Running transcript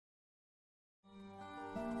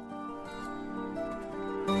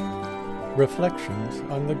Reflections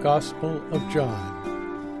on the Gospel of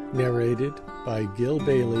John, narrated by Gil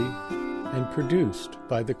Bailey and produced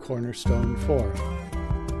by the Cornerstone Forum.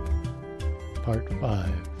 Part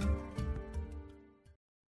 5.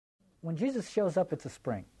 When Jesus shows up, it's a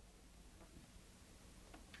spring.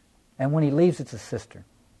 And when he leaves, it's a cistern.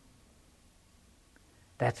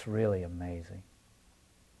 That's really amazing.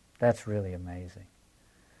 That's really amazing.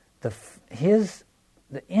 The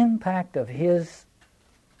impact of his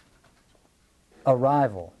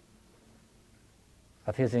arrival,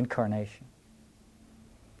 of his incarnation,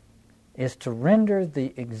 is to render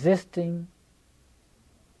the existing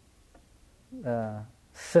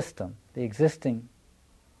system, the existing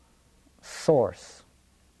source,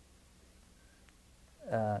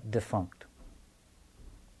 defunct.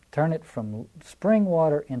 Turn it from spring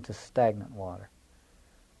water into stagnant water,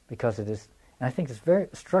 because it is, and I think it's very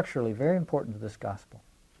structurally very important to this gospel.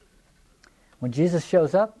 When Jesus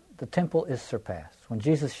shows up, the temple is surpassed. When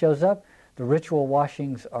Jesus shows up, the ritual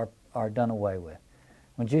washings are done away with.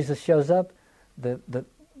 When Jesus shows up, the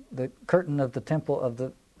curtain of the temple of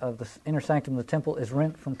the inner sanctum of the temple is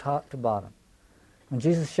rent from top to bottom. When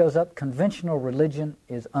Jesus shows up, conventional religion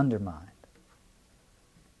is undermined.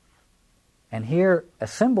 And here, a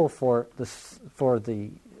symbol for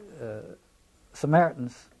the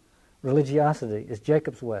Samaritans' religiosity is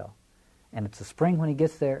Jacob's well. And it's a spring when he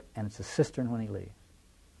gets there, and it's a cistern when he leaves.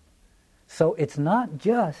 So it's not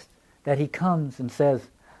just that he comes and says,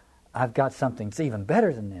 I've got something that's even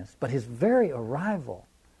better than this, but his very arrival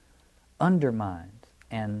undermines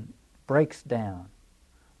and breaks down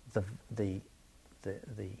the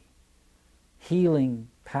healing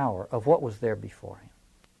power of what was there before him.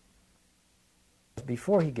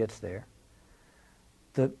 Before he gets there,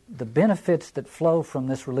 the benefits that flow from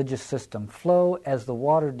this religious system flow as the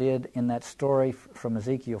water did in that story from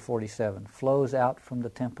Ezekiel 47, flows out from the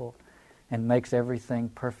temple and makes everything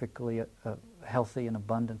perfectly healthy and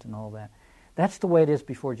abundant and all that. That's the way it is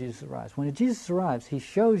before Jesus arrives. When Jesus arrives, he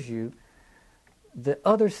shows you the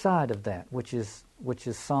other side of that, which is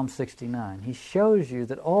Psalm 69. He shows you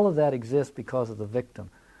that all of that exists because of the victim,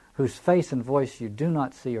 whose face and voice you do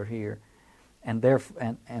not see or hear, and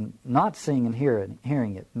not seeing and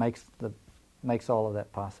hearing it makes all of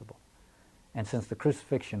that possible. And since the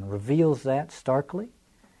crucifixion reveals that starkly,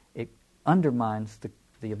 it undermines the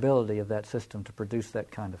ability of that system to produce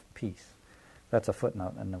that kind of peace. That's a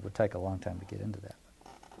footnote, and it would take a long time to get into that.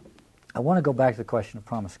 I want to go back to the question of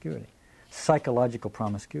promiscuity, psychological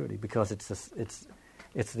promiscuity, because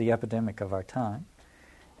it's the epidemic of our time,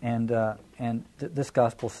 and this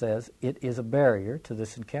gospel says it is a barrier to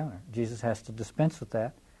this encounter. Jesus has to dispense with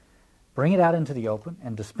that, bring it out into the open,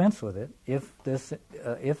 and dispense with it if this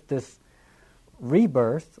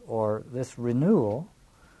rebirth or this renewal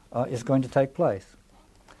is going to take place.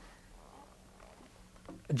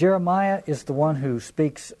 Jeremiah is the one who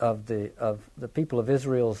speaks of the people of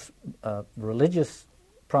Israel's religious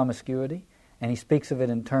promiscuity, and he speaks of it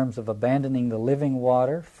in terms of abandoning the living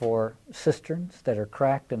water for cisterns that are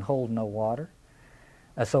cracked and hold no water.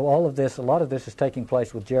 So a lot of this is taking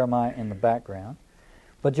place with Jeremiah in the background.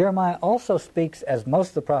 But Jeremiah also speaks, as most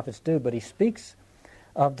of the prophets do, but he speaks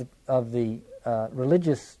of the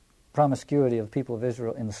religious promiscuity of the people of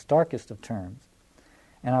Israel in the starkest of terms.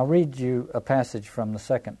 And I'll read you a passage from the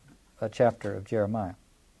second chapter of Jeremiah.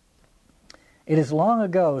 It is long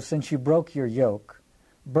ago since you broke your yoke,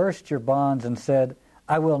 burst your bonds, and said,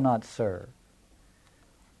 I will not serve.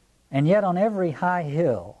 And yet on every high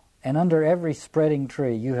hill and under every spreading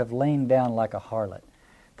tree you have lain down like a harlot.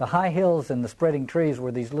 The high hills and the spreading trees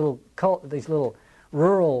were these little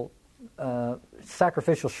rural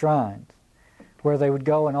sacrificial shrines where they would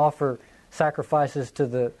go and offer sacrifices to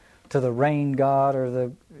the rain god or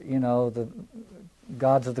the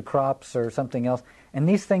gods of the crops or something else. And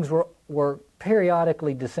these things were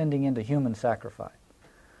periodically descending into human sacrifice.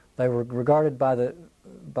 They were regarded by the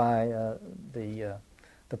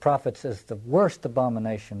prophets as the worst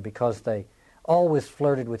abomination because they always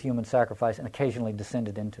flirted with human sacrifice and occasionally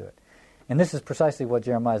descended into it. And this is precisely what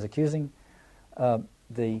Jeremiah is accusing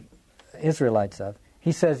the Israelites of.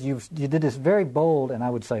 He says, you did this very bold and I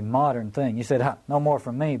would say modern thing. You said, no more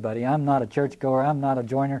from me, buddy. I'm not a churchgoer. I'm not a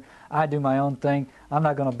joiner. I do my own thing. I'm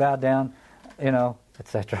not going to bow down,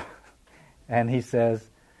 etc. And he says,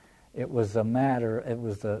 it was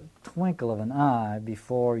the twinkle of an eye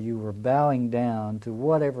before you were bowing down to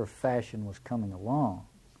whatever fashion was coming along.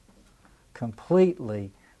 Completely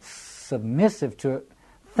submissive to it,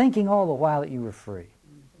 thinking all the while that you were free.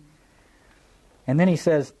 And then he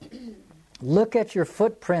says, look at your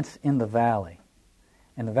footprints in the valley.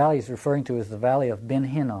 And the valley he's referring to is the valley of Ben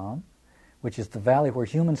Hinnom, which is the valley where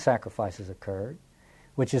human sacrifices occurred,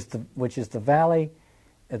 which is the valley.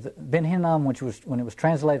 Ben Hinnom, which was when it was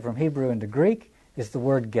translated from Hebrew into Greek, is the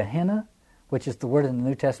word Gehenna, which is the word in the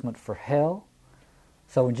New Testament for hell.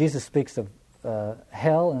 So when Jesus speaks of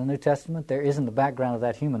hell in the New Testament, there is in the background of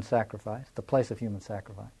that human sacrifice, the place of human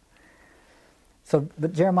sacrifice. So,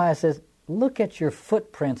 but Jeremiah says, look at your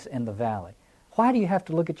footprints in the valley. Why do you have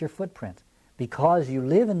to look at your footprints? Because you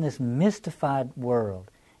live in this mystified world.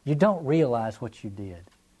 You don't realize what you did.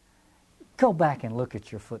 Go back and look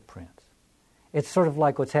at your footprints. It's sort of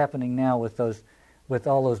like what's happening now with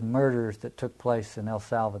all those murders that took place in El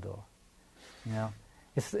Salvador. You know,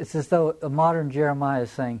 it's as though a modern Jeremiah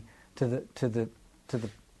is saying to the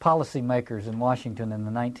policymakers in Washington in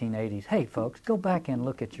the 1980s, hey folks, go back and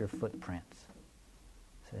look at your footprints.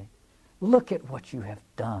 See? Look at what you have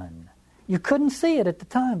done. You couldn't see it at the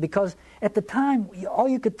time because at the time all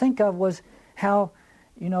you could think of was how,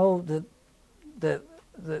 you know,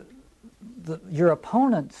 your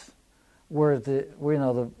opponents were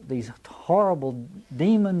these horrible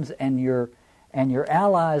demons, and your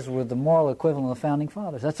allies were the moral equivalent of the founding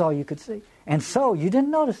fathers. That's all you could see, and so you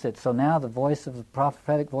didn't notice it. So now the voice of the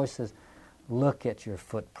prophetic voice says, "Look at your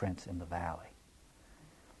footprints in the valley."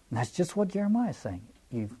 And that's just what Jeremiah is saying.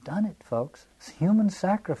 You've done it, folks. It's human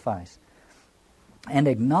sacrifice, and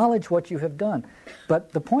acknowledge what you have done.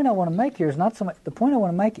 But the point I want to make here is not so much. The point I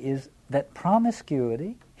want to make is that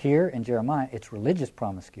promiscuity here in Jeremiah, it's religious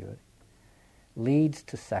promiscuity, leads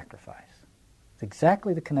to sacrifice. It's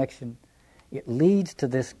exactly the connection. It leads to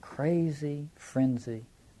this crazy frenzy,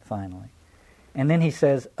 finally. And then he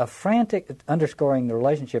says, a frantic, underscoring the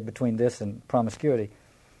relationship between this and promiscuity.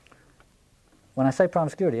 When I say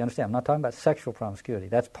promiscuity, understand, I'm not talking about sexual promiscuity.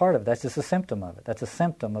 That's part of it. That's just a symptom of it. That's a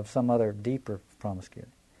symptom of some other deeper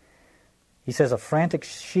promiscuity. He says, a frantic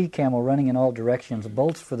she-camel running in all directions,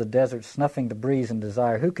 bolts for the desert, snuffing the breeze in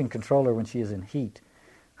desire. Who can control her when she is in heat?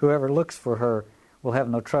 Whoever looks for her will have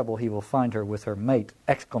no trouble. He will find her with her mate.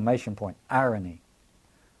 Exclamation point. Irony.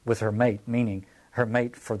 With her mate, meaning her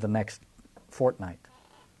mate for the next fortnight.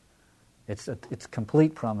 It's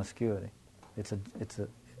complete promiscuity.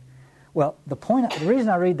 Well, the reason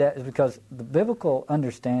I read that is because the biblical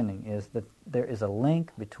understanding is that there is a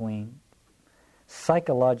link between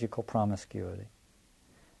psychological promiscuity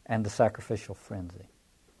and the sacrificial frenzy.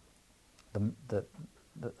 The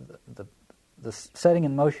setting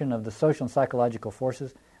in motion of the social and psychological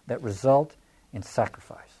forces that result in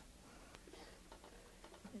sacrifice.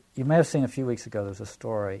 You may have seen a few weeks ago, there was a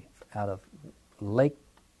story out of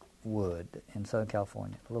Lakewood in Southern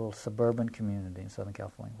California, a little suburban community in Southern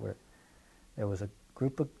California, where there was a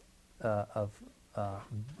group of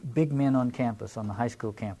big men on campus, on the high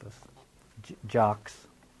school campus, jocks,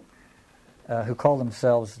 who called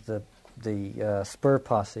themselves the Spur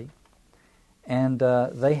Posse, and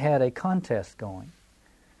they had a contest going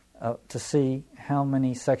to see how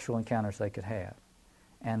many sexual encounters they could have.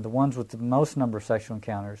 And the ones with the most number of sexual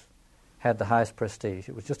encounters had the highest prestige.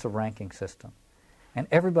 It was just a ranking system. And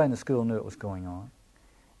everybody in the school knew it was going on.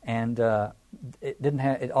 And it didn't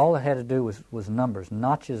have, all it had to do was numbers,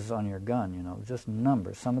 notches on your gun, you know, just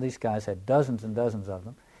numbers. Some of these guys had dozens and dozens of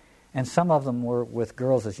them. And some of them were with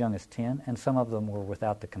girls as young as 10, and some of them were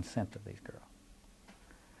without the consent of these girls.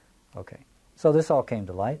 Okay. So this all came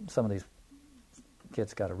to light. Some of these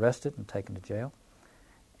kids got arrested and taken to jail.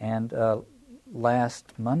 And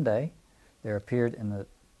last Monday, there appeared in the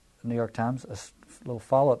New York Times a little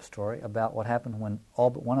follow-up story about what happened when all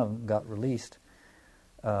but one of them got released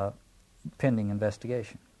pending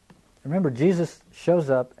investigation. Remember, Jesus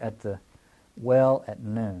shows up at the well at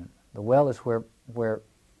noon. The well is where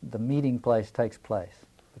the meeting place takes place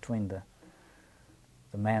between the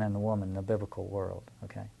man and the woman in the biblical world.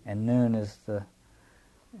 Okay, and noon is the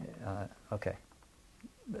okay.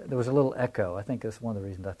 There was a little echo. I think that's one of the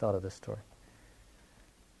reasons I thought of this story.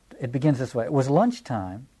 It begins this way. It was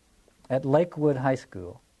lunchtime at Lakewood High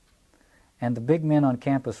School, and the big men on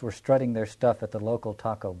campus were strutting their stuff at the local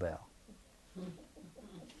Taco Bell.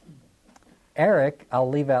 Eric, I'll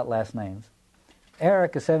leave out last names,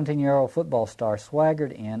 Eric, a 17-year-old football star,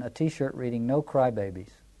 swaggered in, a T-shirt reading "No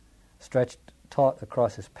Crybabies" stretched taut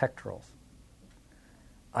across his pectorals.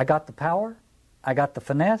 I got the power, I got the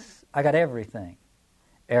finesse, I got everything,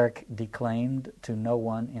 Eric declaimed to no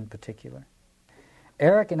one in particular.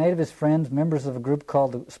 Eric and 8 of his friends, members of a group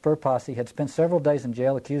called the Spur Posse, had spent several days in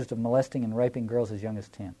jail accused of molesting and raping girls as young as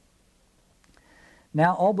 10.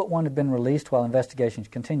 Now all but one had been released while investigations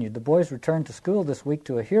continued. The boys returned to school this week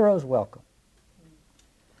to a hero's welcome.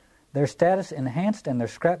 Their status enhanced and their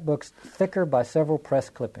scrapbooks thicker by several press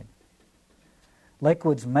clippings.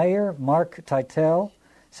 Lakewood's mayor, Mark Teitel,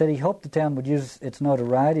 said he hoped the town would use its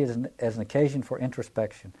notoriety as an occasion for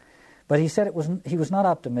introspection. But he said he was not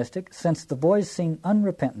optimistic, since the boys seemed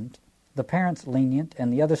unrepentant, the parents lenient,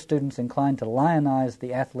 and the other students inclined to lionize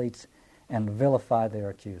the athletes and vilify their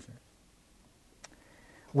accusers.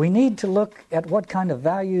 We need to look at what kind of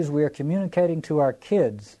values we are communicating to our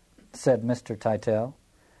kids, said Mr. Teitel.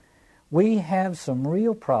 We have some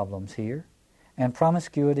real problems here, and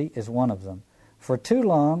promiscuity is one of them. For too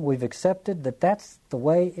long, we've accepted that that's the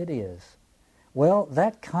way it is. Well,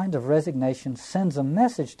 that kind of resignation sends a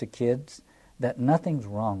message to kids that nothing's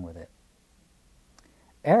wrong with it.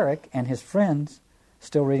 Eric and his friends,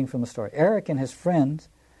 still reading from the story, Eric and his friends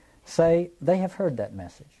say they have heard that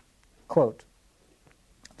message. Quote,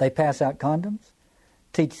 they pass out condoms,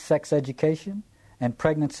 teach sex education, and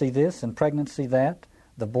pregnancy this and pregnancy that,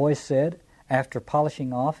 the boy said, after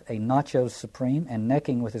polishing off a Nachos Supreme and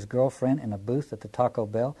necking with his girlfriend in a booth at the Taco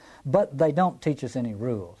Bell. But they don't teach us any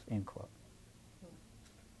rules, end quote.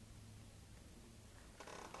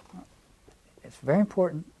 It's very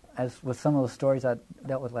important, as with some of the stories I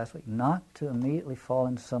dealt with last week, not to immediately fall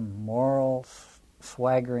into some moral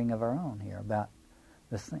swaggering of our own here about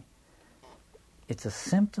this thing. It's a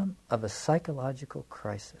symptom of a psychological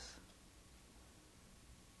crisis.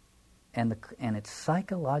 And it's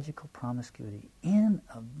psychological promiscuity,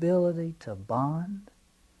 inability to bond,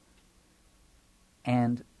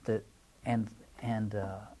 and the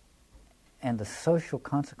social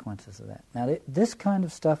consequences of that. Now, this kind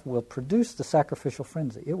of stuff will produce the sacrificial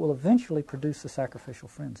frenzy. It will eventually produce the sacrificial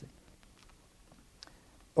frenzy.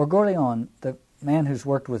 Orgoglione, the man who's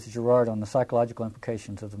worked with Girard on the psychological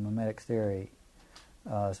implications of the mimetic theory,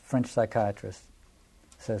 French psychiatrist,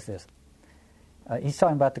 says this. He's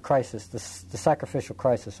talking about the crisis, the sacrificial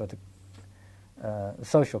crisis, or the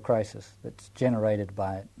social crisis that's generated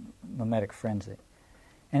by mimetic frenzy.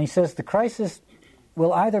 And he says the crisis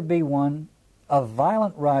will either be one of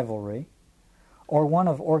violent rivalry or one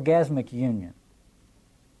of orgasmic union.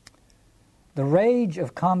 The rage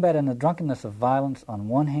of combat and the drunkenness of violence on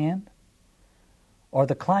one hand, or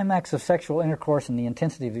the climax of sexual intercourse and the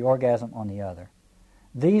intensity of the orgasm on the other.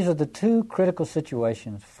 These are the two critical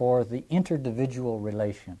situations for the interdividual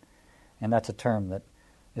relation. And that's a term that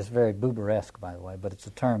is very Buberesque, by the way, but it's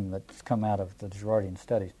a term that's come out of the Girardian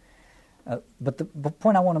studies. But the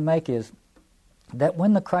point I want to make is that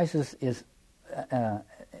when the crisis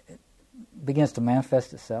begins to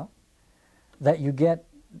manifest itself, that you get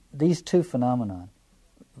these two phenomena,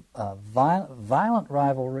 violent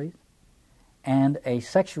rivalry and a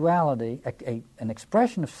sexuality, an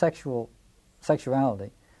expression of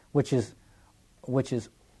sexuality, which is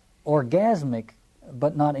orgasmic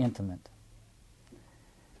but not intimate.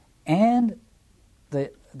 And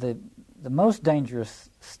the most dangerous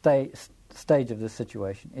stage of this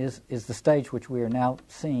situation is the stage which we are now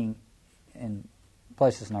seeing in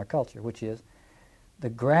places in our culture, which is the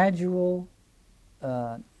gradual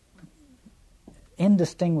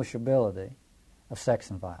indistinguishability of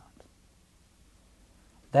sex and violence.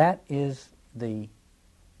 That is the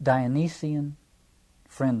Dionysian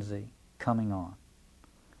frenzy coming on.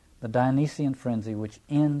 The Dionysian frenzy which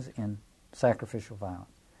ends in sacrificial violence.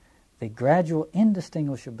 The gradual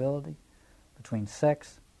indistinguishability between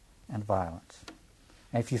sex and violence.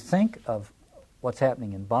 And if you think of what's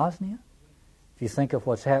happening in Bosnia, if you think of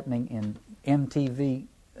what's happening in MTV,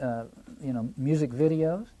 music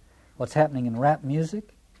videos, what's happening in rap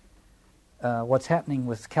music, what's happening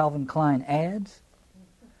with Calvin Klein ads,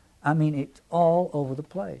 I mean, it's all over the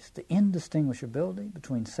place. The indistinguishability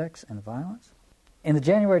between sex and violence. In the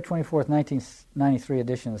January 24th, 1993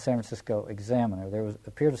 edition of the San Francisco Examiner, there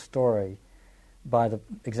appeared a story by the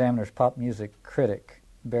Examiner's pop music critic,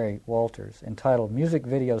 Barry Walters, entitled "Music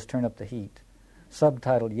Videos Turn Up the Heat,"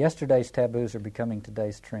 subtitled "Yesterday's Taboos Are Becoming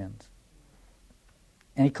Today's Trends."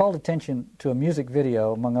 And he called attention to a music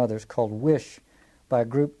video, among others, called "Wish" by a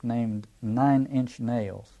group named 9 Inch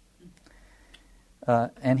Nails.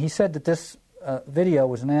 And he said that this video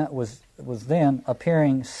was then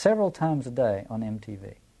appearing several times a day on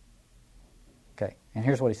MTV. Okay, and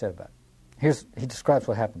here's what he said about it. He describes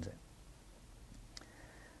what happens in it.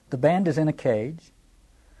 The band is in a cage.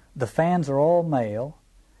 The fans are all male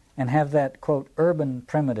and have that, quote, urban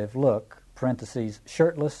primitive look, parentheses,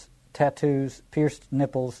 shirtless, tattoos, pierced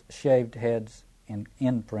nipples, shaved heads,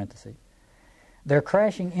 in parentheses. They're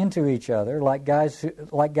crashing into each other like guys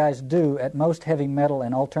do at most heavy metal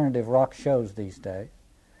and alternative rock shows these days.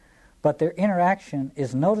 But their interaction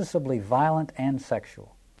is noticeably violent and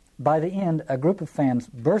sexual. By the end, a group of fans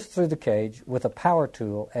burst through the cage with a power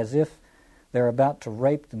tool as if they're about to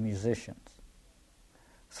rape the musicians.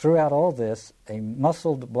 Throughout all this, a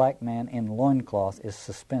muscled black man in loincloth is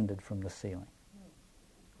suspended from the ceiling.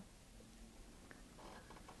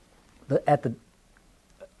 At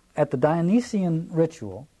the Dionysian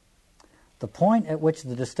ritual, the point at which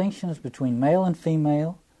the distinctions between male and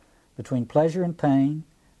female, between pleasure and pain,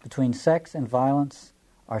 between sex and violence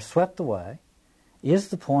are swept away, is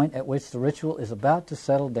the point at which the ritual is about to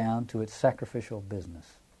settle down to its sacrificial business.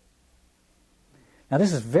 Now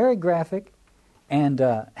this is very graphic, and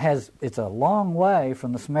it's a long way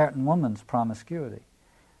from the Samaritan woman's promiscuity.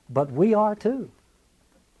 But we are too.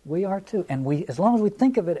 We are too. And as long as we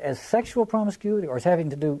think of it as sexual promiscuity or as having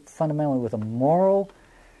to do fundamentally with a moral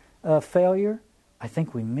failure, I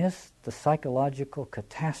think we miss the psychological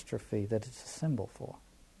catastrophe that it's a symbol for.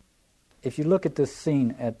 If you look at this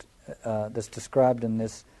scene that's described in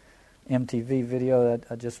this MTV video that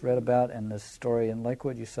I just read about and this story in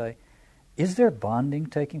Lakewood, you say, is there bonding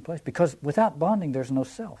taking place? Because without bonding, there's no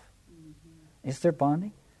self. Mm-hmm. Is there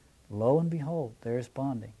bonding? Lo and behold, there is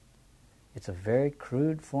bonding. It's a very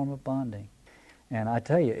crude form of bonding. And I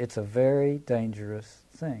tell you, it's a very dangerous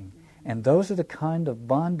thing. Mm-hmm. And those are the kind of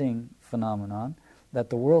bonding phenomenon that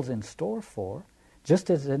the world's in store for. Just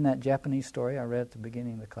as in that Japanese story I read at the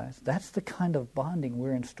beginning of the class, that's the kind of bonding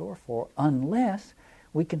we're in store for unless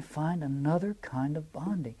we can find another kind of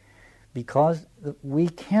bonding. Because we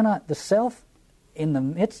cannot, the self, in the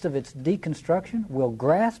midst of its deconstruction, will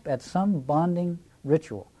grasp at some bonding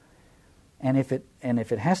ritual. And if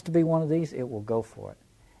it has to be one of these, it will go for it.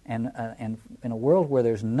 And in a world where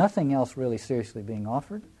there's nothing else really seriously being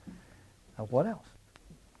offered, what else?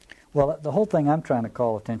 Well, the whole thing I'm trying to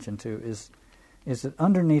call attention to is that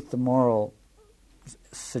underneath the moral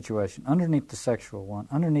situation, underneath the sexual one,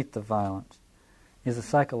 underneath the violence, is a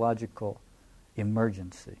psychological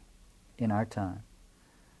emergency in our time.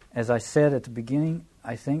 As I said at the beginning,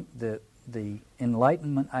 I think that the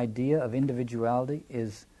Enlightenment idea of individuality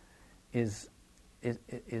is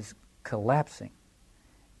collapsing,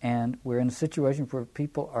 and we're in a situation where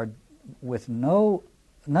people are, with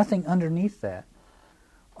nothing underneath that,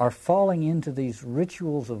 are falling into these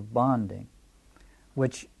rituals of bonding,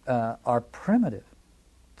 which are primitive.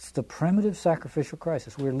 It's the primitive sacrificial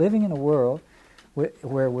crisis. We're living in a world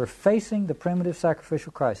where we're facing the primitive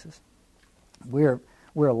sacrificial crisis. We're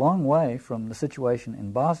a long way from the situation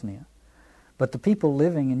in Bosnia, but the people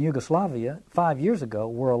living in Yugoslavia 5 years ago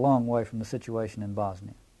were a long way from the situation in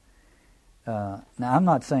Bosnia. Now, I'm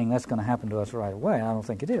not saying that's going to happen to us right away. I don't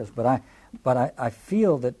think it is, but I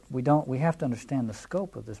feel that we have to understand the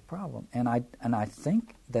scope of this problem, and I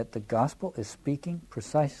think that the gospel is speaking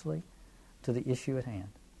precisely to the issue at hand.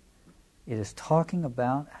 It is talking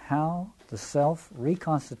about how the self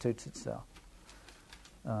reconstitutes itself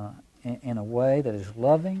in a way that is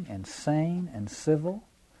loving and sane and civil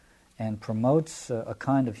and promotes a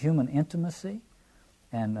kind of human intimacy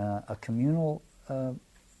and a communal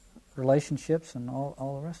relationships and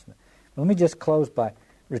all the rest of it. But let me just close by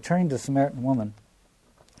returning to the Samaritan woman.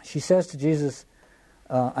 She says to Jesus,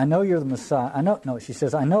 I know you're the Messiah. She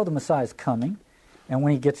says, I know the Messiah is coming, and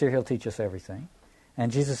when he gets here, he'll teach us everything.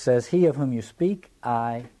 And Jesus says, he of whom you speak,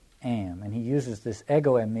 I am. And he uses this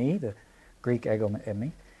ego eimi, the Greek ego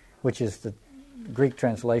eimi, which is the Greek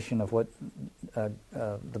translation of what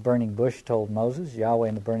the burning bush told Moses. Yahweh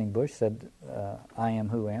in the burning bush said, I am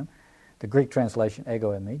who am. The Greek translation,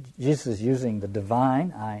 ego eimi. Jesus is using the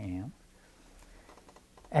divine I am.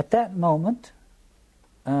 At that moment,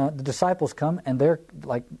 the disciples come, and they're,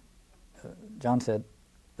 like John said,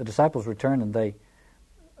 the disciples return and they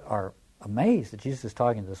are amazed that Jesus is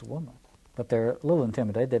talking to this woman. But they're a little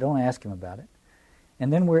intimidated. They don't ask him about it.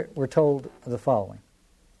 And then we're told the following.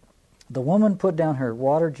 The woman put down her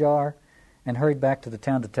water jar and hurried back to the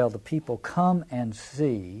town to tell the people, come and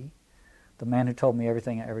see the man who told me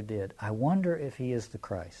everything I ever did. I wonder if he is the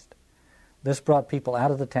Christ. This brought people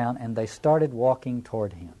out of the town, and they started walking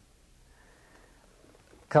toward him.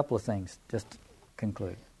 A couple of things, just to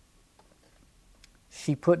conclude.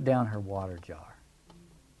 She put down her water jar.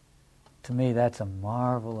 To me, that's a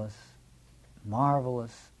marvelous,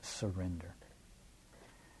 marvelous surrender.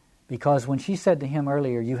 Because when she said to him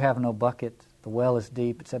earlier, you have no bucket, the well is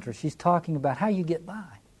deep, etc., she's talking about how you get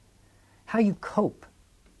by, how you cope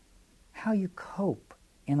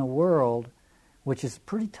in a world which is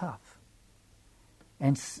pretty tough.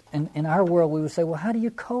 And in our world, we would say, well, how do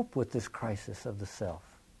you cope with this crisis of the self?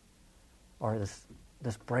 Or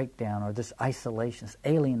this breakdown, or this isolation, this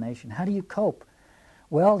alienation? How do you cope?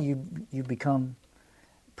 Well, you become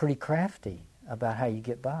pretty crafty about how you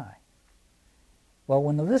get by. Well,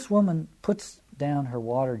 when this woman puts down her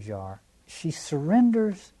water jar, she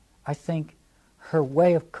surrenders, I think, her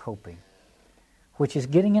way of coping, which is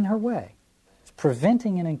getting in her way. It's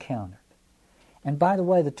preventing an encounter. And by the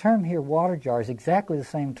way, the term here, water jar, is exactly the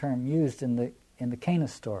same term used in the Cana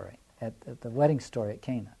story, at the wedding story at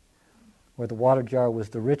Cana, where the water jar was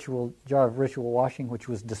the jar of ritual washing, which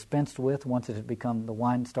was dispensed with once it had become, the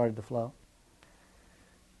wine started to flow.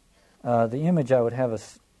 The image I would have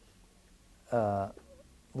us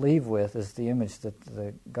leave with is the image that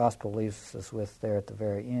the Gospel leaves us with there at the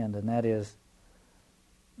very end, and that is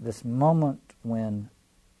this moment when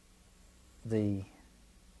the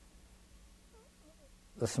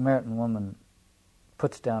Samaritan woman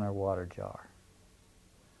puts down her water jar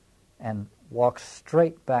and walks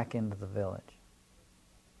straight back into the village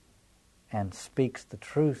and speaks the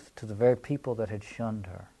truth to the very people that had shunned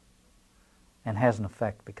her, and has an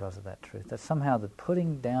effect because of that truth. That somehow the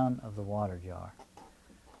putting down of the water jar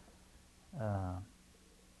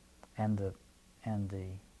and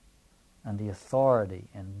the authority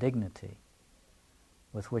and dignity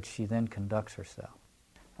with which she then conducts herself.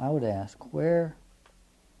 I would ask, where's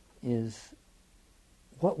the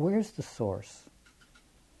source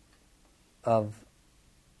of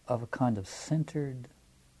a kind of centered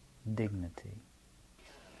dignity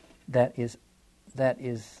that is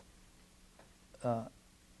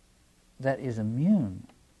immune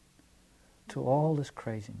to all this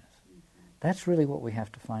craziness? That's really what we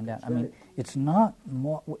have to find out. I mean, it's not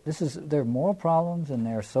more. There are moral problems and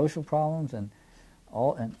there are social problems and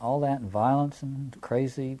all that, and violence and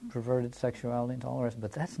crazy, perverted sexuality and all the rest.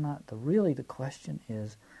 But that's not the question.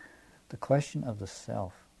 Is the question of the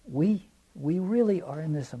self. We really are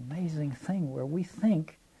in this amazing thing where we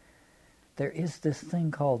think there is this thing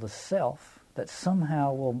called the self that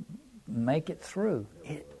somehow will make it through.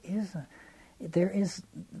 It isn't.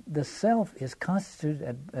 The self is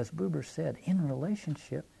constituted, as Buber said, in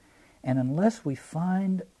relationship, and unless we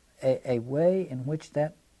find a way in which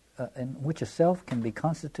a self can be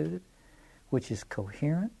constituted, which is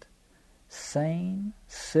coherent, sane,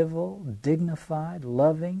 civil, dignified,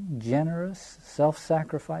 loving, generous,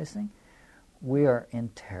 self-sacrificing, we are in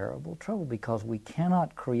terrible trouble, because we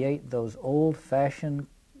cannot create those old-fashioned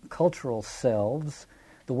cultural selves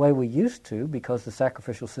the way we used to, because the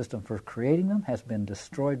sacrificial system for creating them has been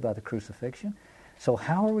destroyed by the crucifixion. So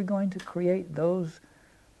how are we going to create those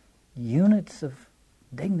units of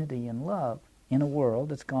dignity and love in a world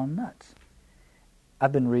that's gone nuts?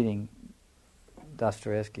 I've been reading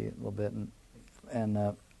Dostoevsky a little bit,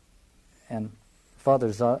 and Father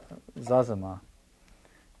Zazima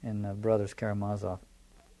in Brothers Karamazov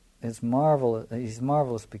is marvelous. He's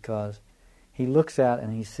marvelous because he looks out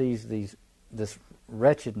and he sees this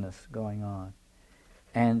wretchedness going on,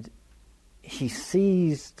 and he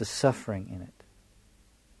sees the suffering in it,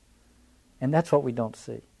 and that's what we don't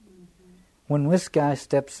see. Mm-hmm. When this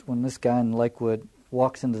guy in Lakewood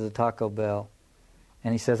walks into the Taco Bell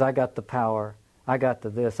and he says, "I got the power, I got the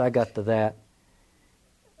this, I got the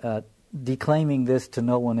that," declaiming this to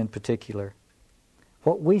no one in particular,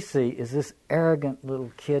 what we see is this arrogant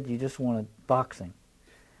little kid you just wanted boxing.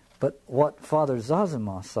 But what Father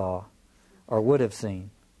Zazima saw, or would have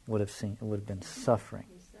been suffering.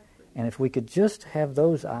 And if we could just have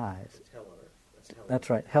those eyes, that's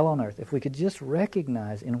right, hell on earth. If we could just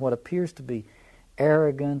recognize in what appears to be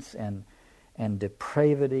arrogance and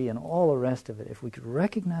depravity and all the rest of it, if we could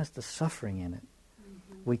recognize the suffering in it,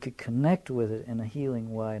 we could connect with it in a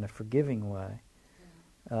healing way, in a forgiving way,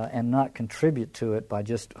 and not contribute to it by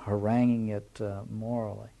just haranguing it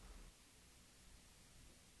morally.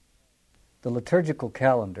 The liturgical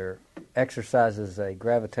calendar exercises a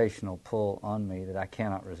gravitational pull on me that I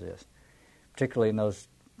cannot resist, particularly in those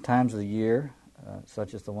times of the year,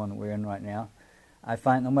 such as the one that we're in right now. I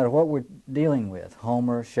find no matter what we're dealing with,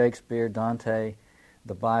 Homer, Shakespeare, Dante,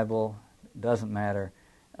 the Bible, doesn't matter,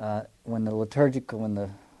 when the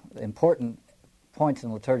important points in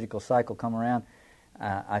the liturgical cycle come around,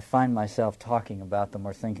 I find myself talking about them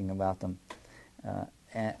or thinking about them,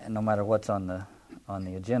 and no matter what's on the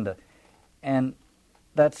agenda. And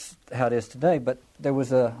that's how it is today. But there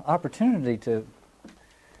was an opportunity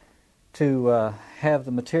to have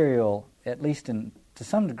the material, at least to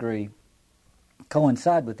some degree,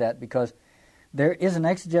 coincide with that, because there is an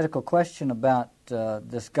exegetical question about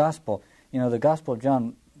this gospel. You know, the Gospel of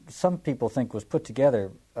John, some people think was put together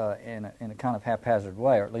in a kind of haphazard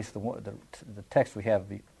way, or at least the text we have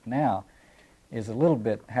now is a little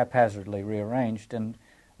bit haphazardly rearranged, and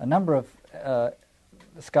a number of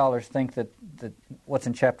scholars think that what's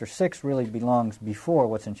in chapter 6 really belongs before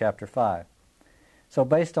what's in chapter 5. So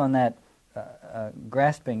based on that,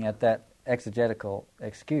 grasping at that exegetical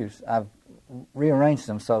excuse, I've rearranged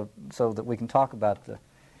them so that we can talk about the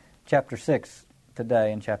chapter 6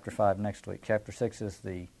 today and chapter 5 next week. Chapter 6 is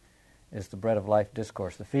the Bread of Life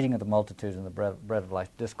discourse, the feeding of the multitudes in the Bread of Life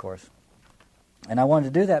discourse. And I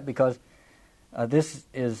wanted to do that because this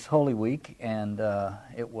is Holy Week, and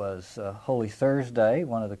it was Holy Thursday.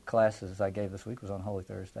 One of the classes I gave this week was on Holy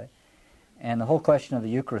Thursday. And the whole question of the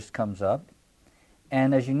Eucharist comes up.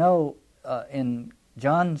 And as you know, in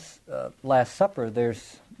John's Last Supper, the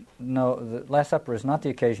Last Supper is not the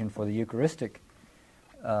occasion for the Eucharistic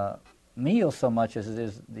meal so much as it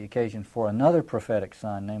is the occasion for another prophetic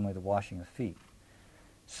sign, namely the washing of feet.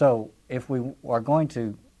 So if we are going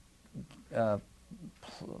to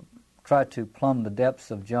try to plumb the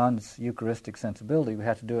depths of John's Eucharistic sensibility, we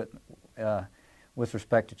have to do it with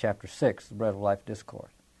respect to chapter 6, the Bread of Life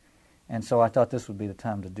discourse. And so I thought this would be the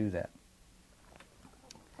time to do that.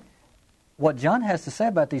 What John has to say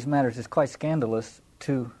about these matters is quite scandalous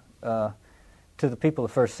to the people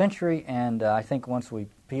of the first century, and I think once we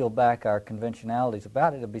peel back our conventionalities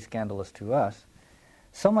about it, it'll be scandalous to us.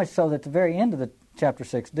 So much so that at the very end of the chapter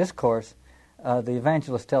 6 discourse, the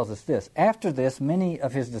evangelist tells us this: after this, many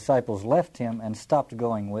of his disciples left him and stopped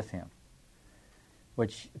going with him,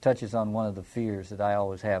 which touches on one of the fears that I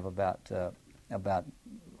always have about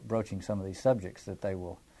broaching some of these subjects, that I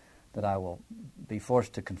will be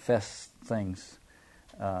forced to confess things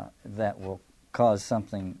that will cause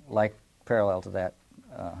something like parallel to that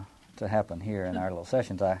to happen here in our little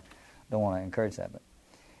sessions. I don't want to encourage that. But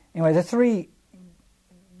anyway, the three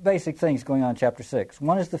basic things going on in chapter 6.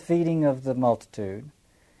 One is the feeding of the multitude,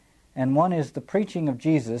 and one is the preaching of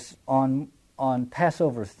Jesus on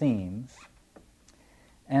Passover themes,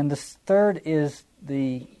 and the third is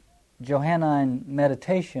the Johannine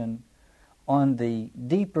meditation on the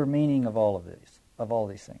deeper meaning of all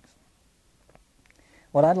these things.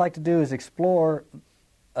 What I'd like to do is explore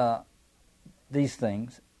these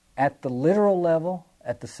things at the literal level,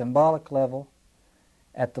 at the symbolic level,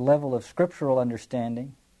 at the level of scriptural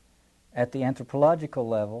understanding, at the anthropological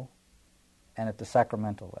level, and at the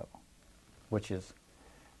sacramental level, which is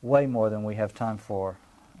way more than we have time for,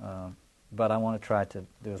 but I want to try to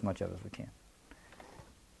do as much of it as we can.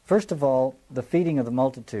 First of all, the feeding of the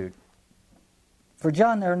multitude. For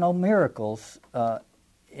John, there are no miracles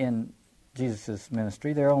in Jesus'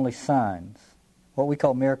 ministry. There are only signs. What we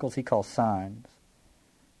call miracles, he calls signs.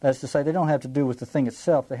 That's to say, they don't have to do with the thing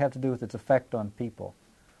itself. They have to do with its effect on people.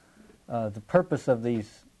 The purpose of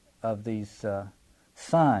these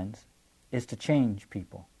signs is to change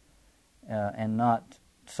people, and not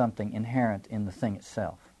something inherent in the thing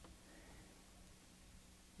itself.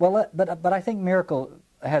 Well, but I think miracle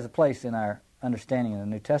has a place in our understanding of the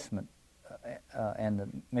New Testament and the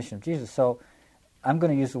mission of Jesus. So I'm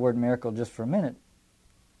going to use the word miracle just for a minute,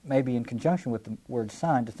 maybe in conjunction with the word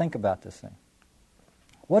sign, to think about this thing.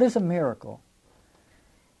 What is a miracle?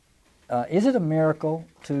 Is it a miracle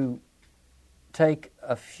to take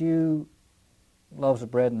a few loaves of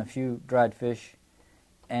bread and a few dried fish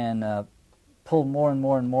and pull more and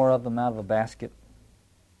more and more of them out of a basket?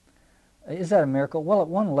 Is that a miracle? Well, at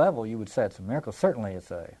one level, you would say it's a miracle. Certainly,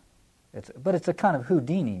 but it's a kind of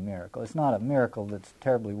Houdini miracle. It's not a miracle that's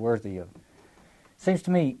terribly worthy of. Seems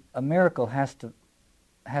to me a miracle has to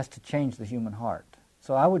change the human heart.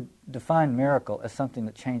 So I would define miracle as something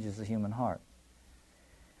that changes the human heart.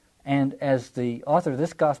 And as the author of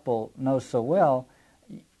this gospel knows so well,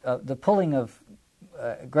 the pulling of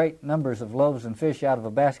great numbers of loaves and fish out of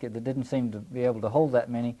a basket that didn't seem to be able to hold that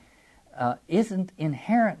many isn't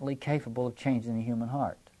inherently capable of changing the human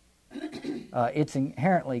heart. It's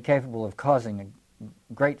inherently capable of causing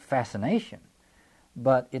a great fascination,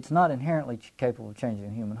 but it's not inherently capable of changing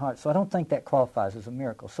the human heart. So I don't think that qualifies as a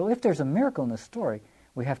miracle. So if there's a miracle in this story,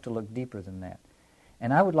 we have to look deeper than that.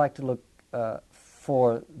 And I would like to look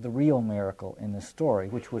for the real miracle in this story,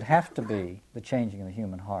 which would have to be the changing of the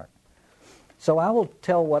human heart. So I will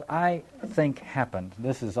tell what I think happened.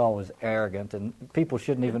 This is always arrogant, and people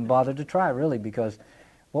shouldn't even bother to try, really, because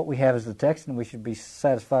what we have is the text, and we should be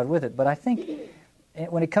satisfied with it. But I think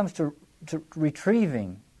when it comes to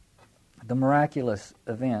retrieving the miraculous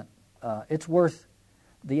event, it's worth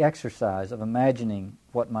the exercise of imagining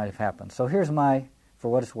what might have happened. So here's for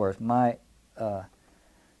what it's worth, my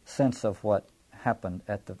sense of what happened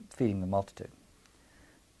at the feeding the multitude.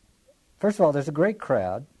 First of all, there's a great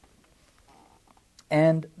crowd,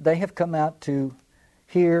 and they have come out to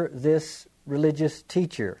hear this religious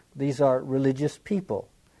teacher. These are religious people.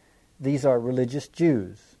 These are religious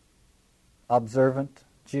Jews, observant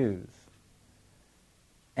Jews.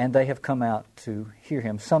 And they have come out to hear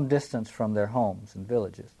him some distance from their homes and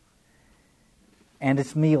villages. And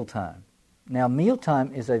it's mealtime. Now,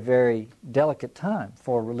 mealtime is a very delicate time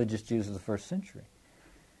for religious Jews of the first century.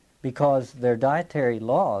 because their dietary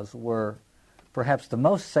laws were perhaps the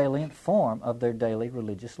most salient form of their daily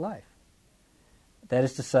religious life. That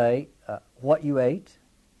is to say, what you ate,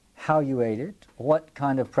 how you ate it, what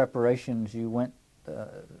kind of preparations you went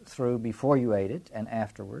through before you ate it and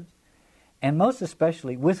afterwards, and most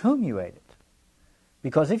especially with whom you ate it.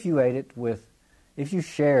 Because if you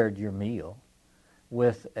shared your meal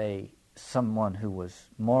with someone who was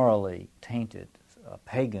morally tainted, a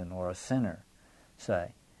pagan or a sinner,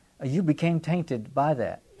 say, you became tainted by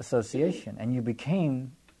that association, and you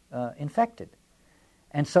became infected.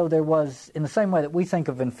 And so there was, in the same way that we think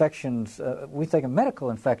of infections, we think of medical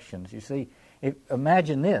infections. You see,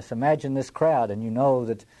 imagine this crowd, and you know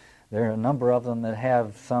that there are a number of them that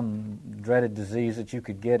have some dreaded disease that you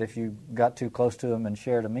could get if you got too close to them and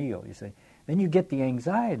shared a meal, you see. Then you get the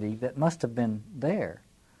anxiety that must have been there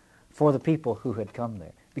for the people who had come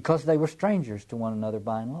there, because they were strangers to one another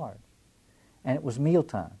by and large. And it was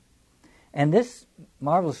mealtime. And this,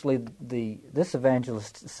 marvelously, this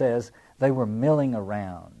evangelist says they were milling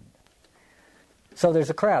around. So there's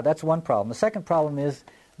a crowd. That's one problem. The second problem is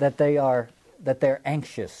that they're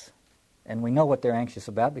anxious. And we know what they're anxious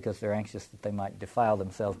about, because they're anxious that they might defile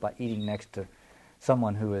themselves by eating next to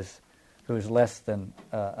someone who is less than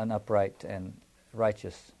an upright and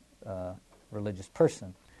righteous religious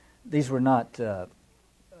person. These were not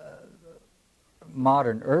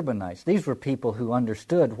modern urbanites. These were people who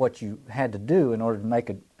understood what you had to do in order to make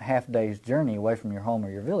a half-day's journey away from your home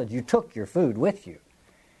or your village. You took your food with you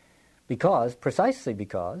precisely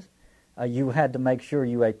because you had to make sure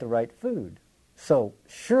you ate the right food. So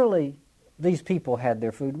surely these people had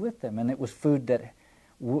their food with them, and it was food that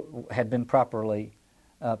had been properly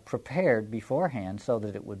prepared beforehand so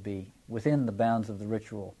that it would be within the bounds of the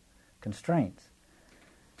ritual constraints.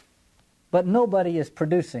 But nobody is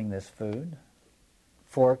producing this food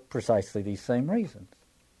for precisely these same reasons,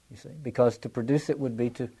 you see, because to produce it would be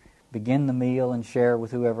to begin the meal and share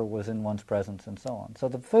with whoever was in one's presence and so on. So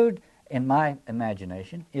the food, in my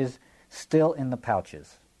imagination, is still in the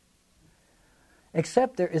pouches.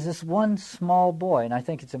 Except there is this one small boy, and I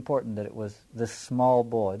think it's important that it was this small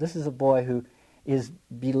boy. This is a boy who is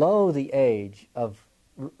below the age of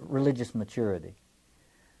religious maturity.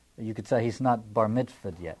 You could say he's not bar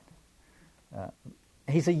mitzvahed yet.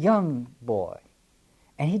 He's a young boy,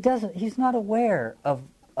 and he's not aware of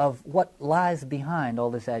what lies behind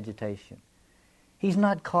all this agitation. He's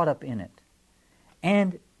not caught up in it.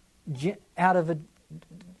 And out of an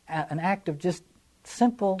act of just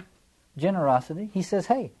simple generosity, he says,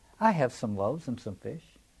 hey, I have some loaves and some fish.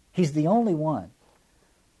 He's the only one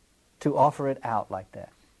to offer it out like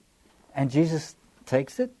that. And Jesus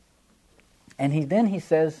takes it, and he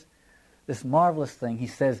says this marvelous thing. He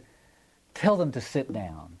says, tell them to sit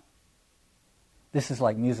down. This is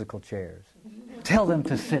like musical chairs. Tell them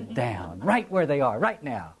to sit down, right where they are, right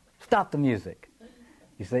now. Stop the music.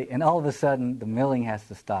 You see, and all of a sudden, the milling has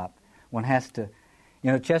to stop. One has to,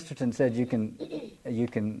 Chesterton said you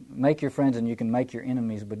can make your friends and you can make your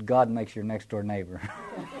enemies, but God makes your next door neighbor.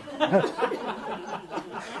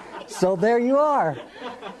 So there you are.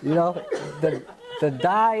 The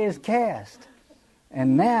die is cast.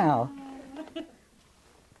 And now,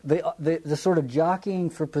 the sort of jockeying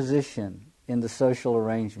for position in the social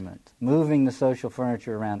arrangement, moving the social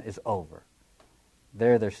furniture around, is over.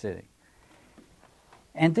 There they're sitting.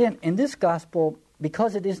 And then in this gospel,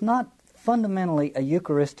 because it is not fundamentally a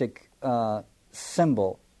Eucharistic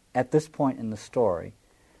symbol at this point in the story,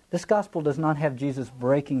 this gospel does not have Jesus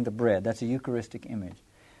breaking the bread. That's a Eucharistic image.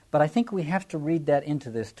 But I think we have to read that into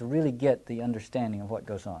this to really get the understanding of what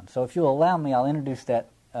goes on. So if you'll allow me, I'll introduce that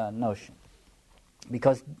notion.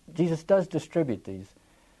 Because Jesus does distribute these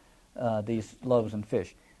loaves and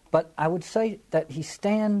fish. But I would say that he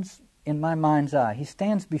stands, in my mind's eye, he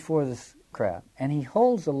stands before this crowd, and he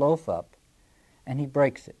holds a loaf up, and he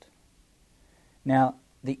breaks it. Now,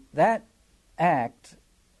 that act,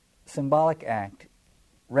 symbolic act,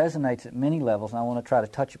 resonates at many levels, and I want to try to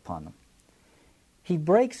touch upon them. He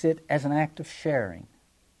breaks it as an act of sharing.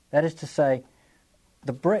 That is to say,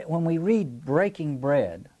 when we read breaking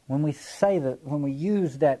bread, when we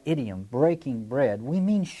use that idiom, breaking bread, we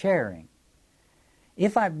mean sharing.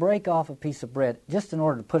 If I break off a piece of bread just in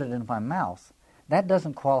order to put it in my mouth, that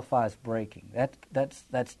doesn't qualify as breaking.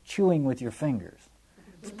 That's chewing with your fingers.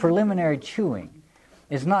 It's preliminary chewing.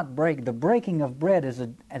 It's not break. The breaking of bread is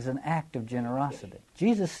an act of generosity.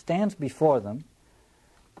 Jesus stands before them,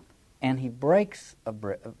 and he breaks a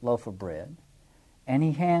loaf of bread, and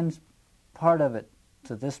he hands part of it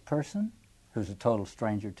to this person, who's a total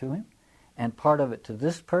stranger to him, and part of it to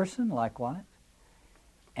this person, likewise,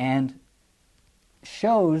 and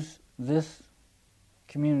shows this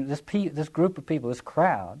community, this group of people, this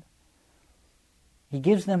crowd, he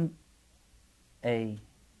gives them an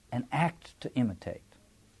act to imitate.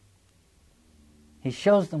 He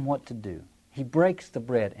shows them what to do. He breaks the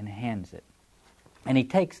bread and hands it. And he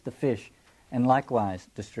takes the fish and likewise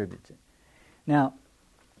distributes it. Now,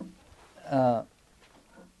 I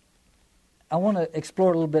want to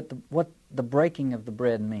explore a little bit what the breaking of the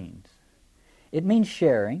bread means. It means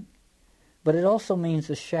sharing, but it also means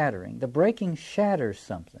the shattering. The breaking shatters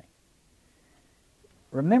something.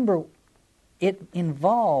 Remember, it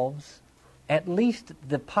involves at least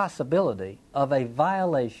the possibility of a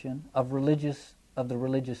violation of the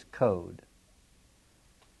religious code.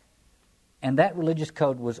 And that religious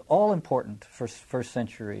code was all important for first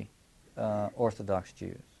century Orthodox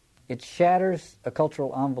Jews. It shatters a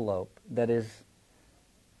cultural envelope that is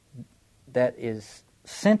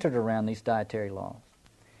centered around these dietary laws.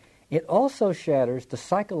 It also shatters the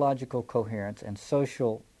psychological coherence and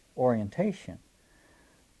social orientation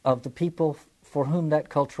of the people for whom that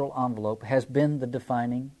cultural envelope has been the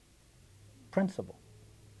defining principle.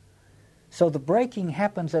 So the breaking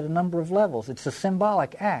happens at a number of levels. It's a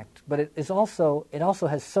symbolic act, but it also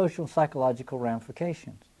has social and psychological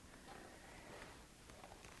ramifications.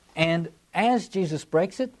 And as Jesus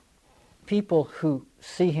breaks it, people who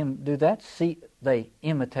see him do that, they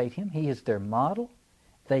imitate him. He is their model.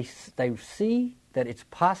 They see that it's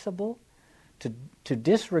possible to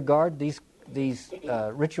disregard these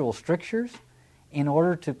ritual strictures in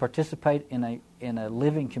order to participate in a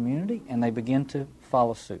living community, and they begin to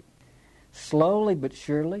follow suit. Slowly but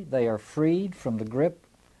surely, they are freed from the grip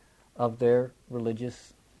of their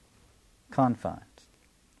religious confines.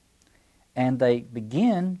 And they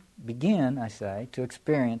begin, I say, to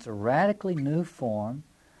experience a radically new form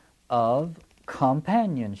of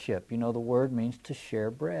companionship. You know, the word means to share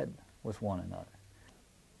bread with one another.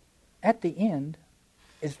 At the end,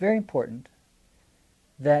 it's very important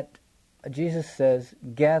that Jesus says,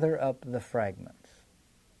 gather up the fragments.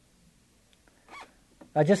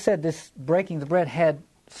 I just said this breaking the bread had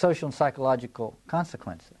social and psychological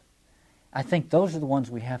consequences. I think those are the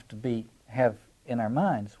ones we have to have in our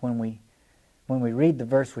minds when we read the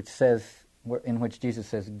verse in which Jesus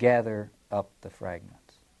says, gather up the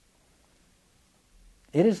fragments.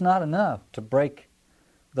 It is not enough to break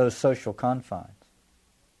those social confines.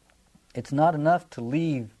 It's not enough to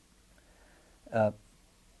leave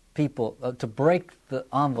people, to break the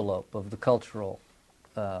envelope of the cultural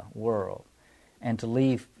world and to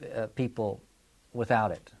leave people without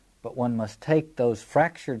it. But one must take those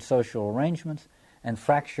fractured social arrangements and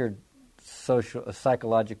fractured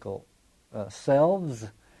psychological selves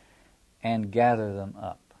and gather them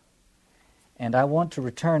up. And I want to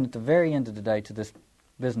return at the very end of the day to this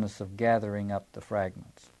business of gathering up the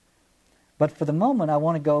fragments. But for the moment, I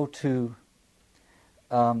want to go to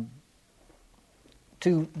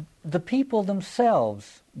the people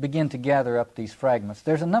themselves begin to gather up these fragments.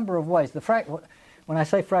 There's a number of ways. When I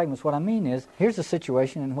say fragments, what I mean is, here's a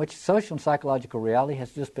situation in which social and psychological reality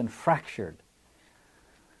has just been fractured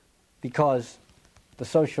because the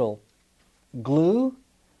social glue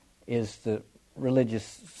is the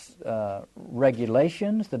religious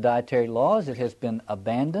regulations, the dietary laws. It has been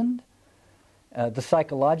abandoned. The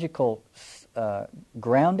psychological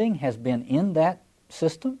grounding has been in that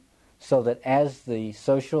system, so that as the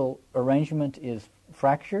social arrangement is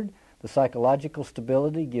fractured, the psychological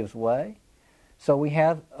stability gives way. So we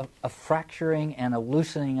have a fracturing and a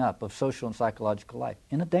loosening up of social and psychological life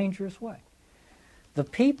in a dangerous way. The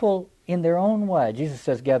people, in their own way, Jesus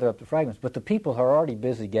says gather up the fragments, but the people are already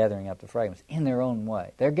busy gathering up the fragments in their own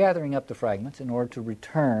way. They're gathering up the fragments in order to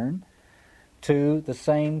return to the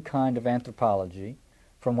same kind of anthropology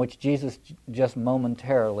from which Jesus just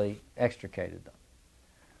momentarily extricated them.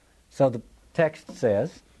 So the text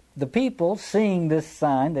says, the people, seeing this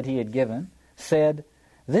sign that he had given, said,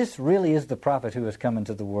 "This really is the prophet who has come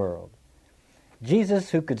into the world."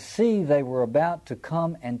 Jesus, who could see they were about to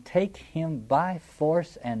come and take him by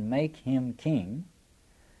force and make him king,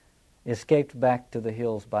 escaped back to the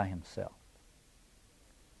hills by himself.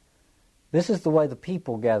 This is the way the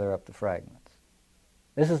people gather up the fragments.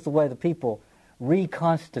 This is the way the people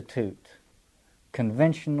reconstitute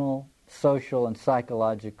conventional social and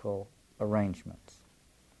psychological arrangements.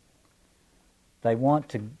 They want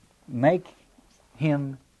to make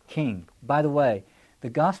him king. By the way, the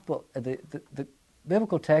gospel, the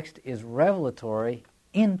biblical text is revelatory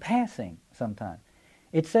in passing sometimes.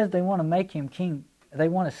 It says they want to make him king. They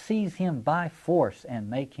want to seize him by force and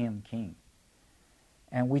make him king.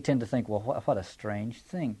 And we tend to think, well, what a strange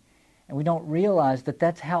thing. And we don't realize that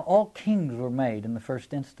that's how all kings were made in the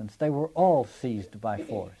first instance. They were all seized by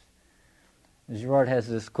force. Girard has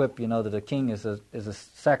this quip, that a king is a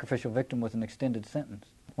sacrificial victim with an extended sentence.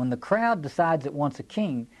 When the crowd decides it wants a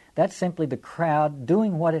king, that's simply the crowd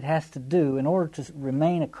doing what it has to do in order to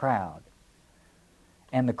remain a crowd.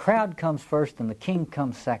 And the crowd comes first and the king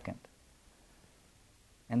comes second.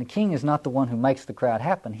 And the king is not the one who makes the crowd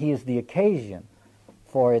happen. He is the occasion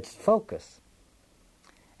for its focus.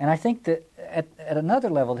 And I think that at another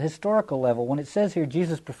level, the historical level, when it says here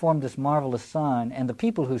Jesus performed this marvelous sign and the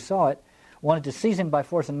people who saw it wanted to seize him by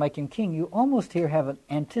force and make him king, you almost here have an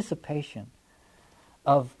anticipation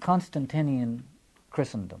of Constantinian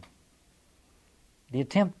Christendom. The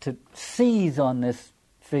attempt to seize on this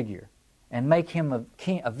figure and make him a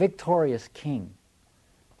king, a victorious king,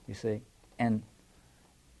 you see. And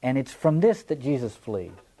it's from this that Jesus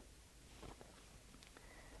flees.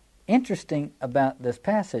 Interesting about this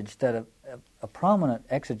passage that a prominent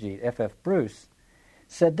exegete, F.F. Bruce,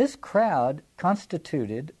 said this crowd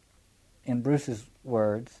constituted, in Bruce's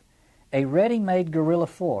words, a ready-made guerrilla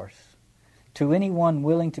force to anyone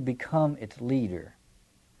willing to become its leader.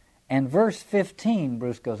 And verse 15,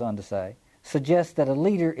 Bruce goes on to say, suggests that a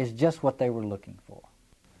leader is just what they were looking for.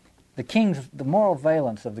 The moral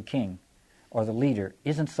valence of the king or the leader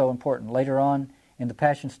isn't so important. Later on in the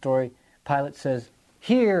Passion story, Pilate says,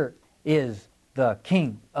 "Here is the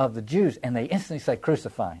King of the Jews," and they instantly say,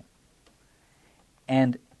 "Crucify him."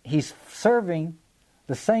 And he's serving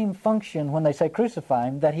the same function when they say crucify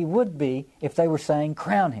him that he would be if they were saying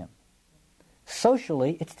crown him.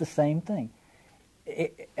 Socially, it's the same thing.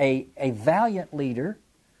 A valiant leader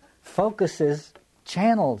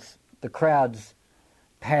channels the crowd's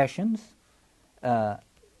passions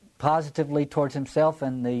positively towards himself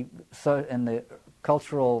and the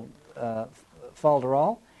cultural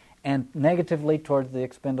falderal, and negatively towards the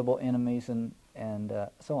expendable enemies and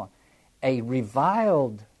so on. A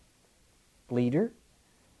reviled leader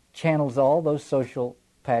channels all those social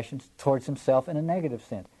passions towards himself in a negative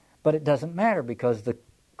sense. But it doesn't matter because the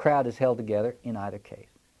crowd is held together in either case.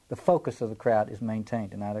 The focus of the crowd is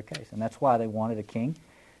maintained in either case. And that's why they wanted a king,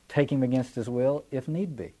 take him against his will if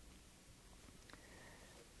need be.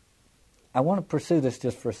 I want to pursue this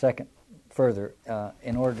just for a second further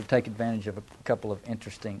in order to take advantage of a couple of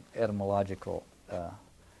interesting etymological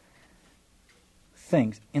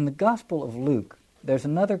things. In the Gospel of Luke, there's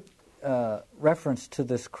another reference to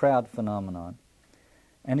this crowd phenomenon.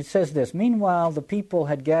 And it says this: "Meanwhile, the people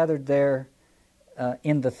had gathered there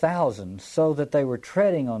in the thousands, so that they were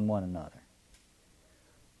treading on one another."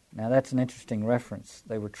 Now that's an interesting reference.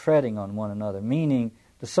 They were treading on one another, meaning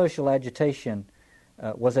the social agitation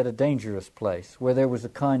was at a dangerous place, where there was a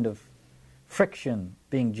kind of friction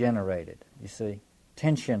being generated, you see,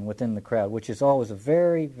 tension within the crowd, which is always a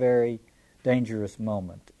very, very dangerous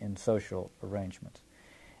moment in social arrangements.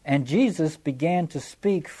 And Jesus began to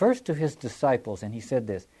speak first to his disciples, and he said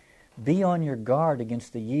this: "Be on your guard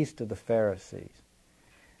against the yeast of the Pharisees."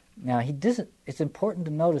 Now, it's important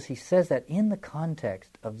to notice he says that in the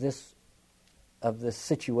context of this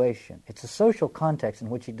situation. It's a social context in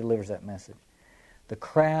which he delivers that message. The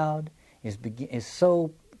crowd is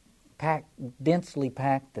so densely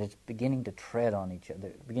packed that it's beginning to tread on each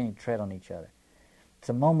other. It's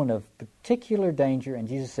a moment of particular danger, and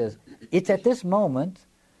Jesus says, it's at this moment,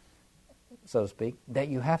 so to speak, that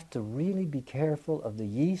you have to really be careful of the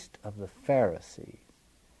yeast of the Pharisees.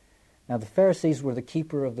 Now, the Pharisees were the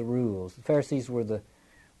keeper of the rules. The Pharisees were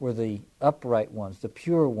the upright ones, the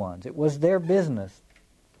pure ones. It was their business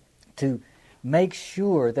to make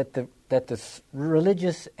sure that the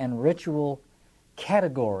religious and ritual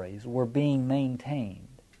categories were being maintained.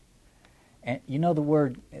 And you know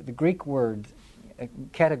the Greek word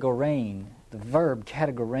kategorein, the verb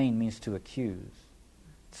kategorein means to accuse.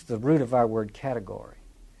 It's the root of our word category.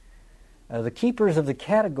 The keepers of the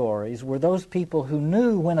categories were those people who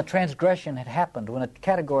knew when a transgression had happened, when a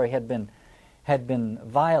category had been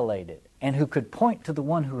violated, and who could point to the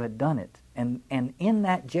one who had done it, and in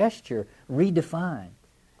that gesture redefine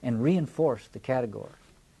and reinforce the category.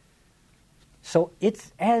 So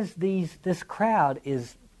it's as this crowd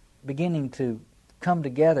is beginning to come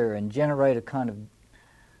together and generate a kind of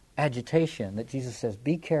agitation that Jesus says,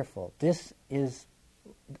 be careful. This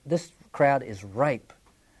crowd is ripe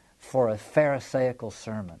for a Pharisaical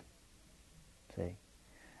sermon. See?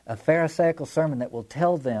 A Pharisaical sermon that will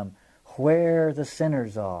tell them where the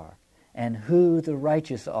sinners are and who the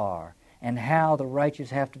righteous are and how the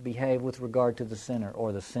righteous have to behave with regard to the sinner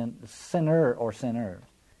or the sinner or sinners.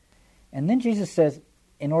 And then Jesus says,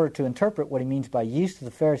 in order to interpret what he means by use to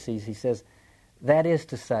the Pharisees, he says, that is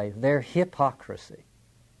to say, their hypocrisy.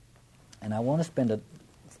 And I want to spend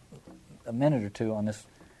a minute or two on this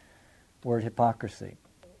word hypocrisy.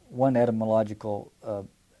 one etymological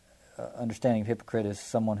understanding of hypocrite is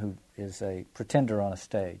someone who is a pretender on a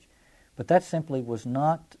stage. But that simply was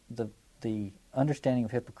not the understanding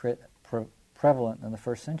of hypocrite prevalent in the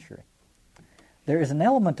first century. There is an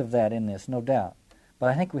element of that in this, no doubt, but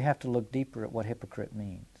I think we have to look deeper at what hypocrite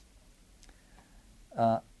means.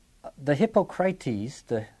 The Hippocrates,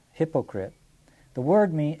 the hypocrite, the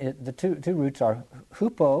word the two roots are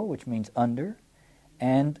hupo, which means under,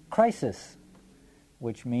 and crisis,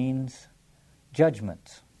 which means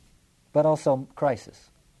judgment, but also crisis.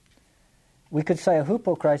 We could say a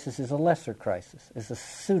hupocrisis is a lesser crisis, is a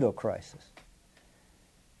pseudo-crisis.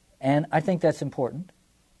 And I think that's important.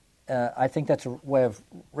 I think that's a way of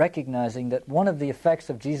recognizing that one of the effects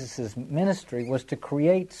of Jesus' ministry was to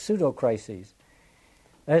create pseudo-crises.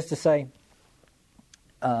 That is to say,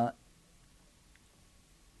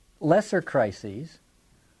 lesser crises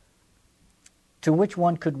to which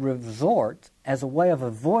one could resort as a way of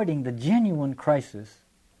avoiding the genuine crisis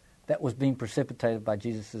that was being precipitated by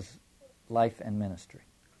Jesus' life and ministry.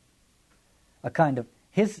 A kind of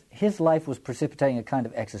his life was precipitating a kind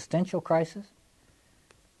of existential crisis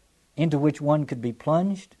into which one could be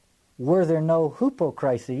plunged were there no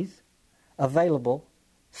hupocrises available,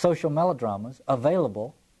 social melodramas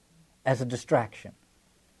available as a distraction.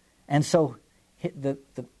 And so the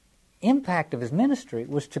impact of his ministry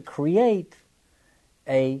was to create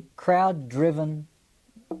a crowd-driven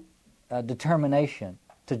determination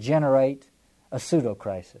to generate a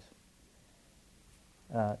pseudo-crisis,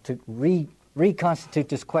 to reconstitute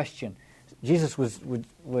this question. Jesus would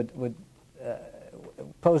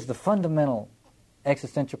pose the fundamental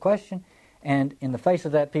existential question, and in the face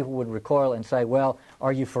of that, people would recoil and say, well,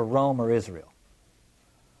 are you for Rome or Israel?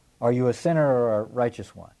 Are you a sinner or a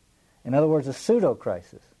righteous one? In other words, a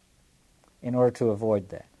pseudo-crisis, in order to avoid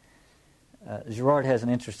that. Girard has an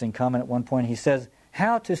interesting comment at one point. He says,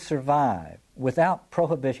 how to survive without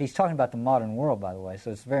prohibition. He's talking about the modern world, by the way, so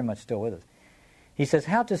it's very much still with us. He says,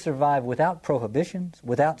 how to survive without prohibitions,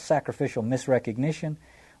 without sacrificial misrecognition,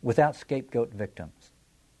 without scapegoat victims.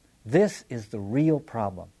 This is the real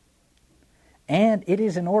problem. And it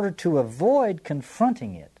is in order to avoid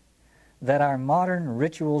confronting it that our modern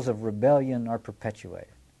rituals of rebellion are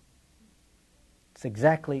perpetuated. It's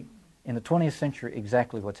exactly, in the 20th century,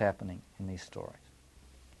 exactly what's happening in these stories.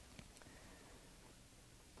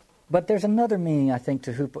 But there's another meaning, I think,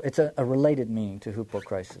 to it's a related meaning to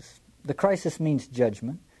hupocrisis. The crisis means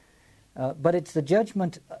judgment, but it's the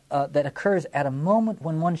judgment that occurs at a moment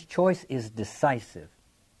when one's choice is decisive,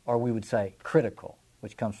 or we would say critical,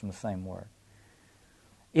 which comes from the same word.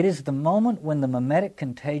 It is the moment when the mimetic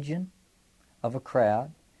contagion of a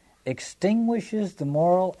crowd extinguishes the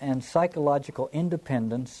moral and psychological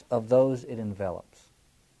independence of those it envelops.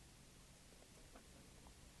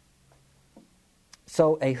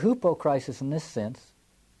 So a hupocrisis in this sense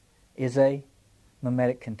is a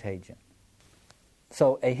mimetic contagion.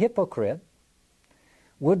 So a hypocrite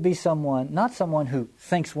would be not someone who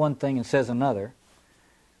thinks one thing and says another,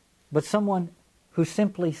 but someone who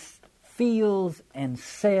simply feels and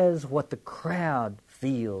says what the crowd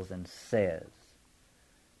feels and says.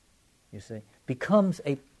 You see, becomes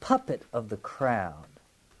a puppet of the crowd.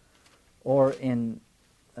 Or in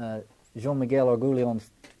Jean Miguel Orgullion's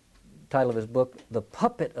title of his book, The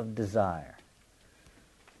Puppet of Desire.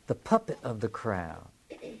 The puppet of the crowd.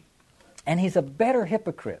 And he's a better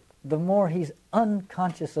hypocrite the more he's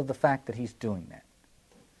unconscious of the fact that he's doing that.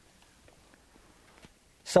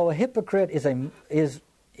 So a hypocrite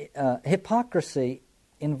hypocrisy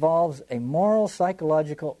involves a moral,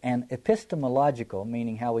 psychological, and epistemological,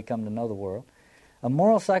 meaning how we come to know the world, a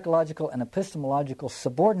moral, psychological, and epistemological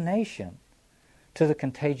subordination to the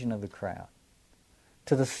contagion of the crowd,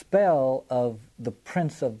 to the spell of the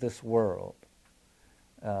prince of this world,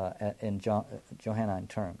 in Johannine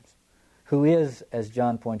terms, who is, as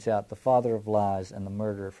John points out, the father of lies and the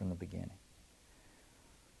murderer from the beginning.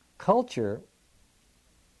 Culture,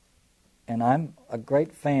 and I'm a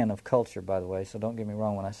great fan of culture, by the way, so don't get me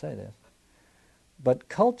wrong when I say this, but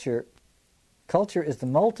culture is the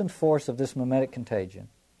molten force of this mimetic contagion,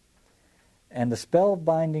 and the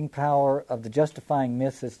spell-binding power of the justifying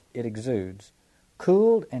myths it exudes,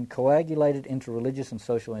 cooled and coagulated into religious and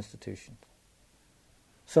social institutions.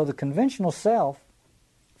 So the conventional self,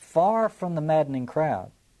 far from the maddening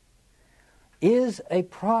crowd, is a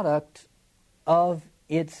product of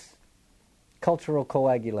its cultural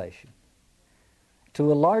coagulation.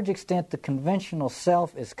 To a large extent, the conventional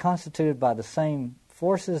self is constituted by the same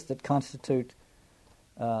forces that constitute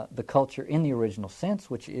the culture in the original sense,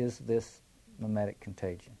 which is this mimetic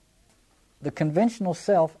contagion. The conventional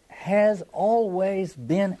self has always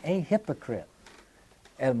been a hypocrite.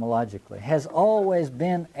 etymologically, has always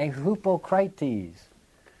been a hypokrites,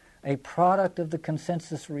 a product of the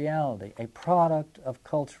consensus reality, a product of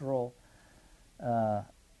cultural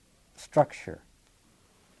structure.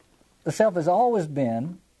 The self has always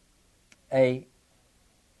been a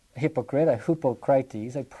hypocrite, a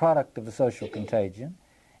hypokrites, a product of the social contagion,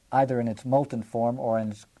 either in its molten form or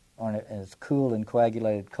in its cool and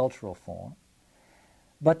coagulated cultural form.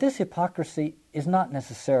 But this hypocrisy is not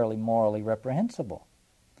necessarily morally reprehensible.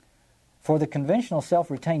 For the conventional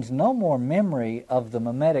self retains no more memory of the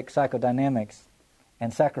mimetic psychodynamics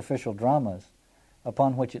and sacrificial dramas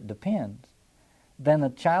upon which it depends than the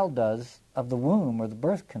child does of the womb or the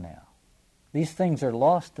birth canal. These things are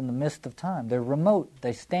lost in the mist of time. They're remote.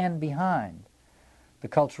 They stand behind the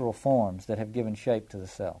cultural forms that have given shape to the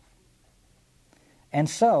self. And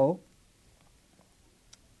so,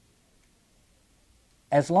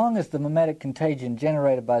 as long as the mimetic contagion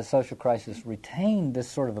generated by the social crisis retained this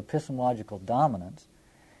sort of epistemological dominance,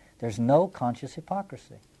 there's no conscious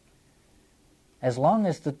hypocrisy. As long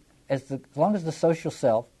as the social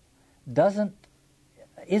self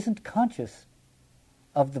isn't conscious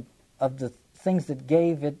of the things that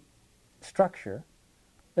gave it structure,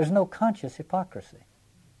 there's no conscious hypocrisy.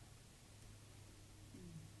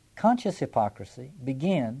 Conscious hypocrisy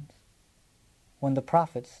begins when the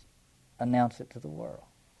prophets announce it to the world.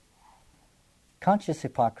 Conscious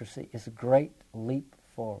hypocrisy is a great leap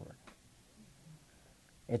forward.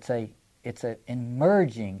 It's a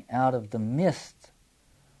emerging out of the mist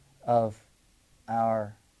of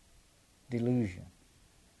our delusion.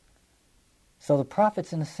 So the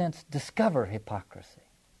prophets, in a sense, discover hypocrisy.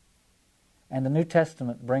 And the New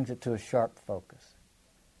Testament brings it to a sharp focus.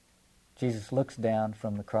 Jesus looks down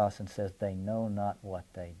from the cross and says, "They know not what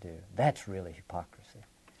they do." That's really hypocrisy.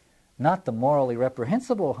 Not the morally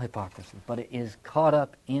reprehensible hypocrisy, but it is caught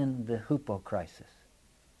up in the hypocrisis.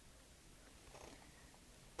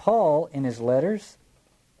 Paul, in his letters,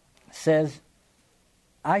 says,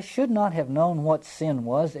 "I should not have known what sin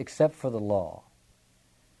was except for the law.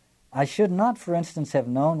 I should not, for instance, have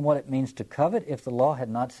known what it means to covet if the law had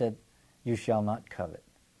not said, 'You shall not covet.'"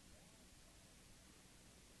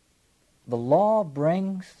 The law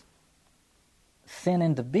brings sin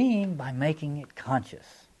into being by making it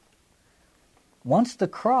conscious. Once the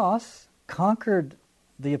cross conquered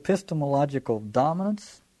the epistemological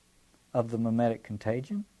dominance of the mimetic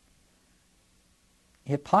contagion,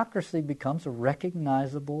 hypocrisy becomes a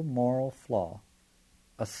recognizable moral flaw,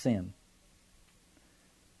 a sin.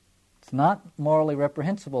 It's not morally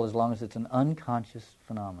reprehensible as long as it's an unconscious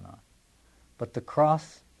phenomenon. But the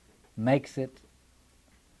cross makes it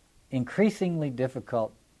increasingly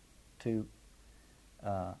difficult to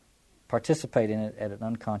participate in it at an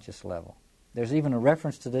unconscious level. There's even a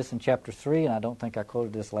reference to this in chapter 3, and I don't think I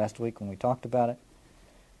quoted this last week when we talked about it.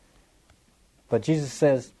 But Jesus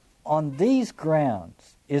says, "On these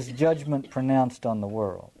grounds is judgment pronounced on the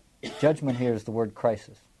world." Judgment here is the word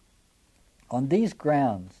crisis. "On these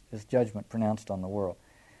grounds is judgment pronounced on the world,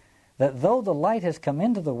 that though the light has come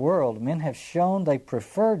into the world, men have shown they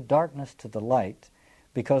prefer darkness to the light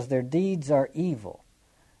because their deeds are evil."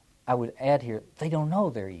 I would add here, they don't know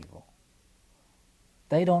they're evil.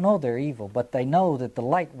 They don't know they're evil, but they know that the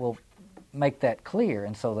light will make that clear,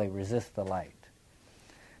 and so they resist the light.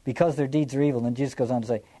 Because their deeds are evil, then Jesus goes on to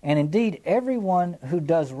say, "And indeed everyone who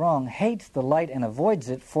does wrong hates the light and avoids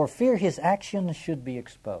it for fear his actions should be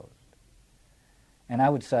exposed." And I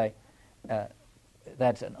would say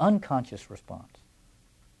that's an unconscious response.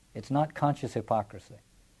 It's not conscious hypocrisy.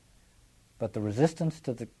 But the resistance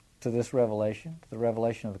to this revelation, to the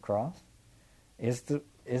revelation of the cross, is the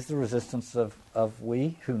resistance of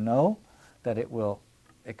we who know that it will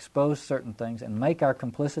expose certain things and make our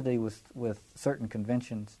complicity with certain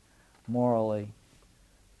conventions morally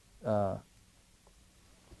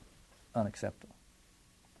unacceptable.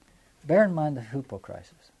 Bear in mind the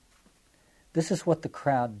hypocrisis. This is what the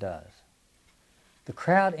crowd does. The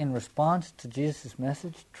crowd, in response to Jesus'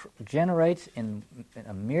 message, generates in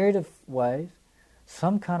a myriad of ways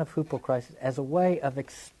some kind of hypocrisis as a way of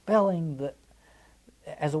expelling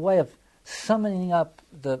as a way of summoning up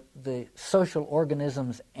the social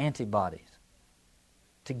organism's antibodies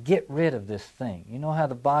to get rid of this thing. You know how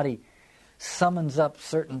the body summons up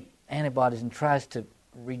certain antibodies and tries to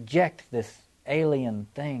reject this alien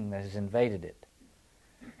thing that has invaded it.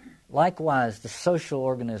 Likewise, the social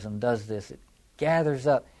organism does this. It gathers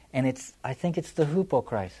up, and I think it's the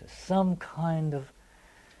hypocrisis, some kind of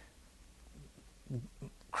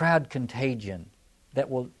crowd contagion that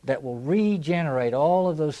will regenerate all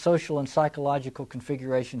of those social and psychological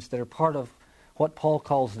configurations that are part of what Paul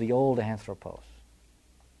calls the old anthropos.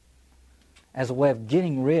 as a way of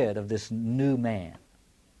getting rid of this new man,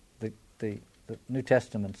 the New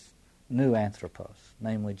Testament's new anthropos,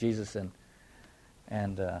 namely Jesus and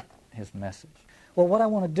his message. Well, what I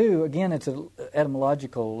want to do, again, it's an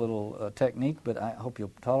etymological little technique, but I hope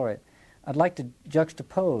you'll tolerate it. I'd like to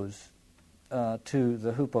juxtapose to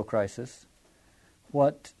the hupocrisis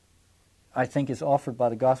what I think is offered by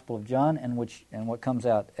the Gospel of John and what comes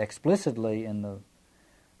out explicitly in the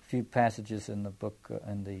few passages in the book,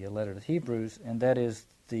 in the letter to the Hebrews, and that is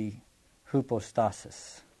the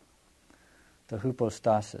hypostasis. The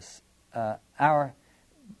hypostasis. Our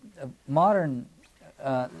modern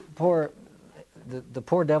the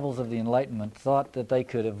poor devils of the Enlightenment thought that they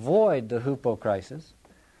could avoid the hypocrisis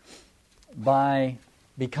by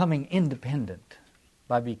becoming independent,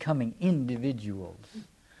 by becoming individuals,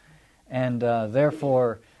 and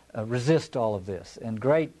therefore resist all of this. And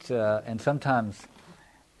great and sometimes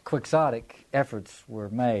quixotic efforts were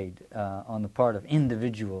made on the part of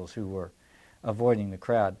individuals who were avoiding the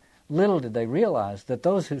crowd. Little did they realize that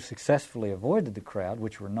those who successfully avoided the crowd,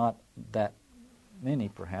 which were not that many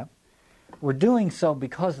perhaps, were doing so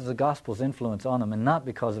because of the gospel's influence on them and not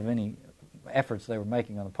because of any efforts they were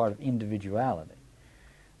making on the part of individuality.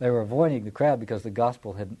 They were avoiding the crowd because the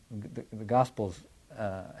gospel had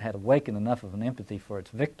awakened enough of an empathy for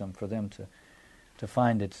its victim for them to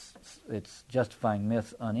find its justifying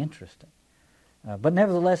myths uninteresting. But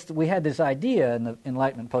nevertheless, we had this idea in the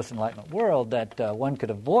Enlightenment, post-Enlightenment world that one could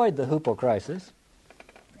avoid the hupocrisis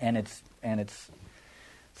and its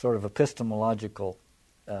sort of epistemological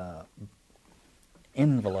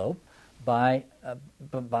envelope by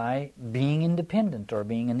being independent or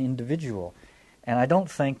being an individual. And I don't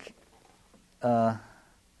think, I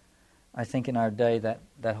think in our day that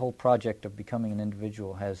whole project of becoming an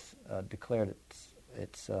individual has declared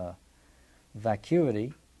its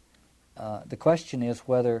vacuity. The question is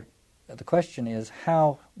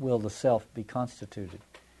how will the self be constituted?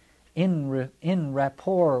 In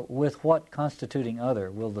rapport with what constituting other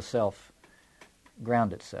will the self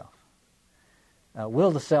ground itself?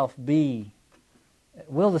 Will the self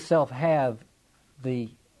have the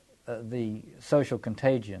social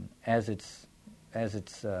contagion as its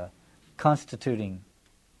constituting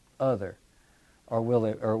other, or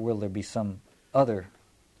will there be some other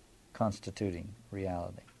constituting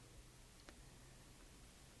reality?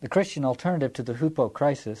 The Christian alternative to the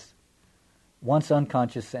hypocrisis, once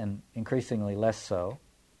unconscious and increasingly less so,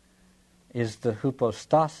 is the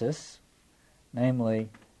hypostasis, namely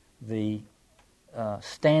the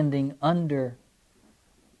standing under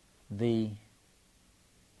the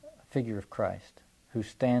figure of Christ, who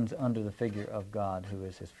stands under the figure of God, who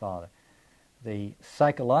is his Father. The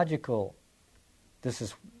psychological, this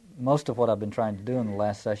is most of what I've been trying to do in the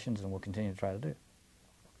last sessions and will continue to try to do,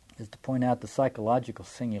 is to point out the psychological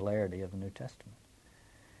singularity of the New Testament.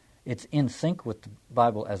 It's in sync with the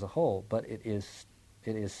Bible as a whole, but it is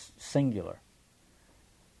singular.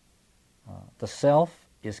 The self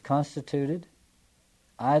is constituted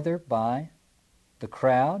either by the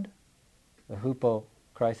crowd, the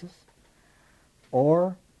hypocrisis,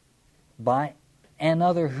 or by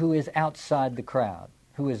another who is outside the crowd,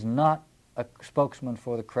 who is not a spokesman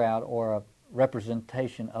for the crowd or a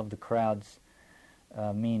representation of the crowd's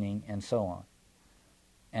meaning, and so on.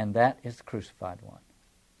 And that is the crucified one.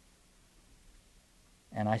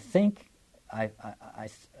 And I think I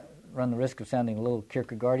run the risk of sounding a little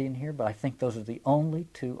Kierkegaardian here, but I think those are the only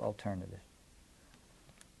two alternatives.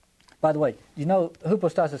 By the way, you know,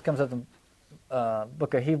 hypostasis comes up in the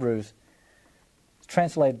book of Hebrews. It's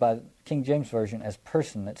translated by the King James Version as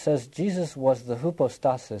person. It says Jesus was the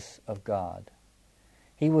hypostasis of God.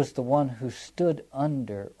 He was the one who stood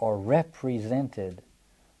under or represented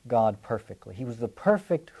God perfectly. He was the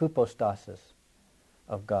perfect hypostasis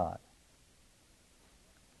of God.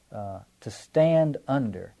 To stand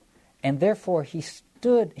under. And therefore he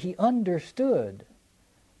understood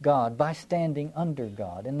God by standing under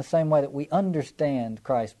God, in the same way that we understand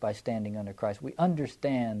Christ by standing under Christ. We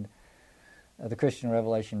understand the Christian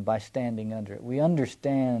revelation by standing under it. We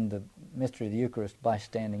understand the mystery of the Eucharist by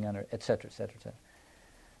standing under it, etc., etc., etc.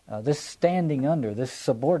 This standing under, this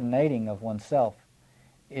subordinating of oneself,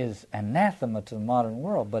 is anathema to the modern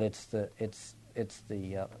world, but it's the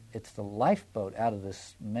lifeboat out of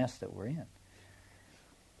this mess that we're in.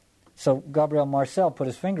 So Gabriel Marcel put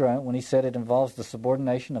his finger on it when he said it involves the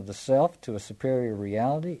subordination of the self to a superior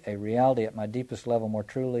reality, a reality at my deepest level more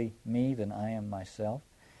truly me than I am myself,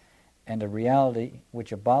 and a reality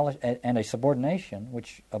which and a subordination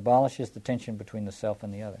which abolishes the tension between the self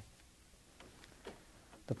and the other.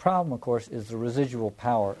 The problem, of course, is the residual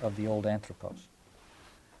power of the old anthropos.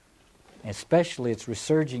 especially its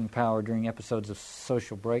resurging power during episodes of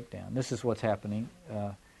social breakdown. This is what's happening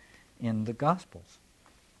in the Gospels.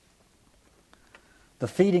 The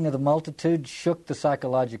feeding of the multitude shook the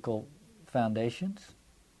psychological foundations,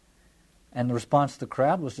 and the response of the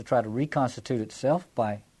crowd was to try to reconstitute itself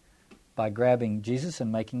by grabbing Jesus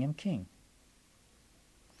and making him king.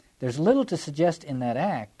 There's little to suggest in that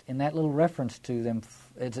act, in that little reference to them.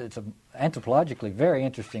 It's an anthropologically very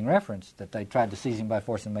interesting reference that they tried to seize him by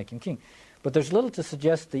force and make him king. But there's little to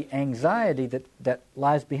suggest the anxiety that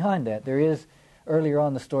lies behind that. There is, earlier on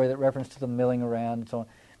in the story, that reference to them milling around and so on.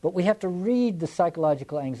 But we have to read the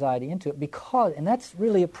psychological anxiety into it because, and that's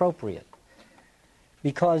really appropriate,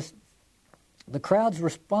 because the crowd's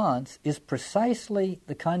response is precisely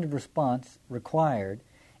the kind of response required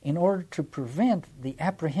in order to prevent the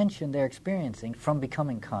apprehension they're experiencing from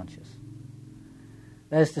becoming conscious.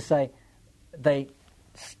 That is to say, they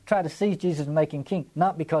try to seize Jesus and make him king,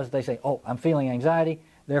 not because they say, oh, I'm feeling anxiety,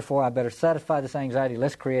 therefore I better satisfy this anxiety,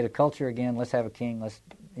 let's create a culture again, let's have a king, let's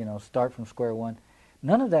start from square one.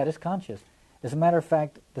 None of that is conscious. As a matter of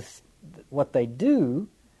fact, what they do,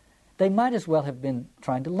 they might as well have been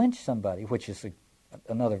trying to lynch somebody, which is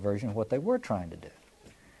another version of what they were trying to do.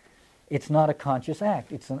 It's not a conscious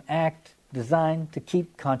act. It's an act designed to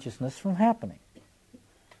keep consciousness from happening.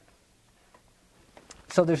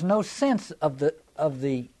 So there's no sense of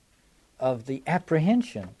the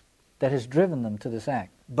apprehension that has driven them to this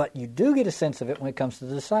act. But you do get a sense of it when it comes to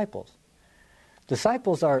the disciples.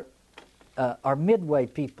 Disciples are midway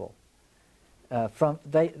people.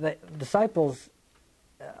 Disciples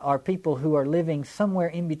are people who are living somewhere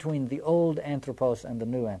in between the old anthropos and the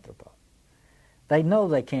new anthropos. They know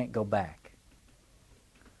they can't go back,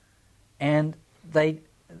 and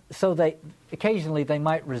occasionally they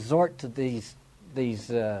might resort to these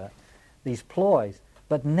ploys,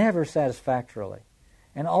 but never satisfactorily,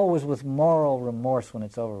 and always with moral remorse when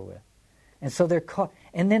it's over with. And so they're caught,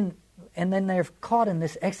 and then they're caught in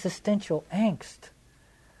this existential angst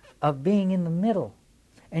of being in the middle.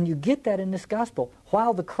 And you get that in this gospel.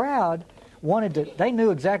 While the crowd they knew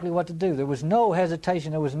exactly what to do. There was no hesitation.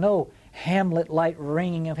 There was no Hamlet-like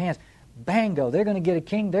wringing of hands. Bango, they're going to get a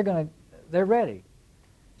king. They're ready.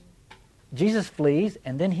 Jesus flees,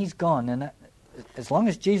 and then he's gone. And as long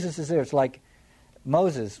as Jesus is there, it's like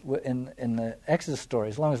Moses in the Exodus story.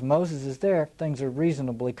 As long as Moses is there, things are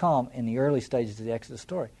reasonably calm in the early stages of the Exodus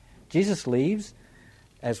story. Jesus leaves,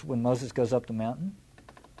 as when Moses goes up the mountain,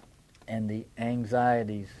 and the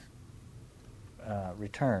anxieties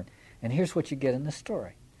return. And here's what you get in the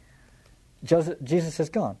story. Jesus has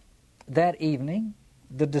gone. That evening,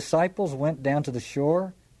 the disciples went down to the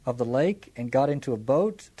shore of the lake and got into a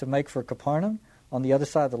boat to make for Capernaum on the other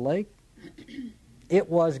side of the lake. It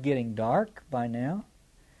was getting dark by now,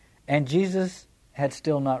 and Jesus had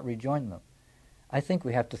still not rejoined them. I think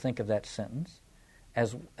we have to think of that sentence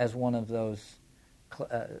as one of those,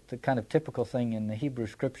 the kind of typical thing in the Hebrew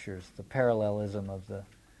Scriptures, the parallelism of the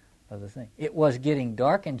thing. It was getting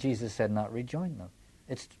dark, and Jesus had not rejoined them.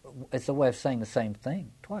 It's a way of saying the same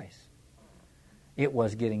thing twice. It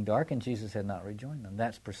was getting dark, and Jesus had not rejoined them.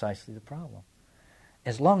 That's precisely the problem.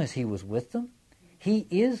 As long as he was with them, he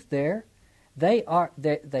is there. They are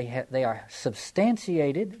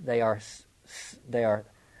substantiated. They are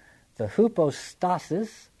the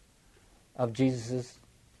hypostasis of Jesus'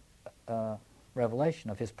 revelation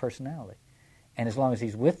of his personality. And as long as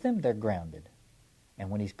he's with them, they're grounded. And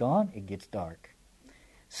when he's gone, it gets dark.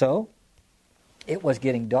 So, it was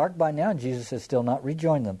getting dark by now, and Jesus had still not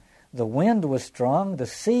rejoined them. The wind was strong, the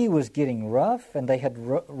sea was getting rough, and they had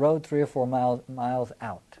rowed 3 or 4 miles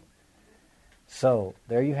out. So,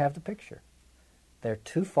 there you have the picture. They're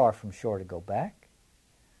too far from shore to go back.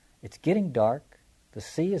 It's getting dark, the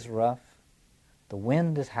sea is rough, the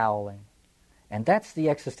wind is howling, and that's the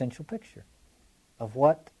existential picture of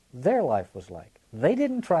what their life was like. They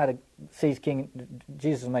didn't try to seize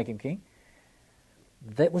Jesus and make him king.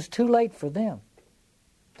 That was too late for them.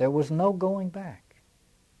 There was no going back.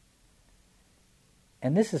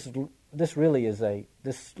 And this little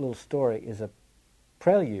story is a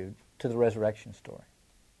prelude to the resurrection story.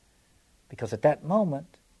 Because at that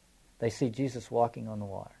moment, they see Jesus walking on the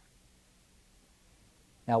water.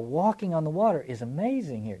 Now, walking on the water is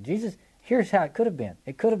amazing here. Here's how it could have been.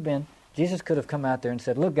 It could have been, Jesus could have come out there and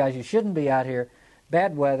said, look, guys, you shouldn't be out here.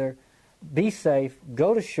 Bad weather. Be safe.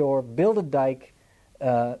 Go to shore. Build a dike.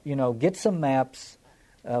 Get some maps.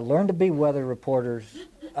 Learn to be weather reporters.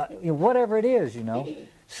 Whatever it is,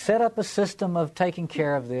 Set up a system of taking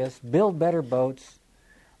care of this. Build better boats.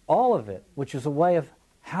 All of it, which is a way of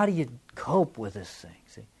how do you cope with this thing?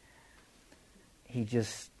 See, he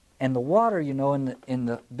just And the water, in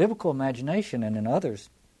the biblical imagination and in others,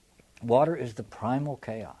 water is the primal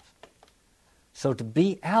chaos. So to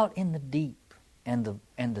be out in the deep and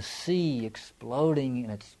the sea exploding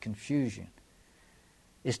in its confusion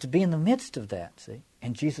is to be in the midst of that, see?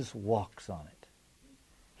 And Jesus walks on it.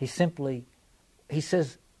 He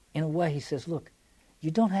says, in a way, he says, look,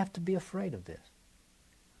 you don't have to be afraid of this.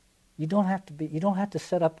 You don't have to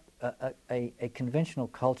set up a conventional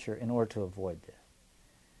culture in order to avoid this.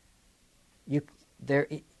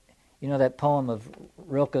 That poem of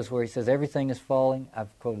Rilke's where he says, everything is falling.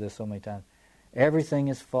 I've quoted this so many times. Everything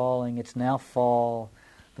is falling. It's now fall.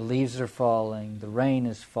 The leaves are falling. The rain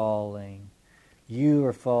is falling. You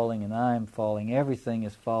are falling and I am falling. Everything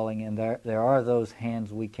is falling, and there are those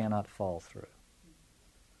hands we cannot fall through.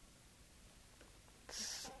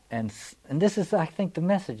 And this is, I think, the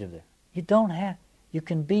message of this. You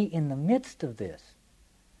can be in the midst of this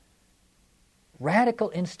radical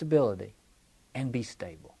instability and be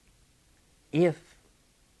stable if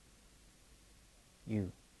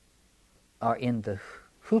you are in the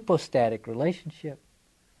hypostatic relationship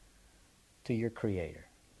to your Creator.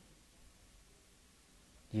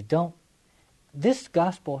 This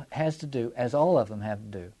gospel has to do, as all of them have to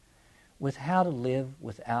do, with how to live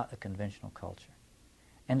without a conventional culture.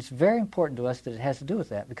 And it's very important to us that it has to do with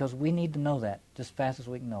that, because we need to know that just as fast as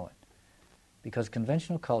we can know it. Because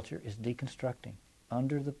conventional culture is deconstructing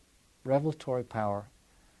under the revelatory power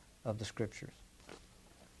of the Scriptures.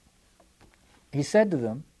 He said to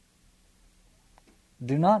them,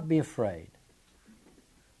 do not be afraid.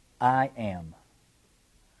 I am.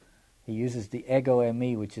 He uses the ego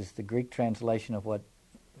eimi, which is the Greek translation of what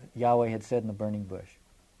Yahweh had said in the burning bush.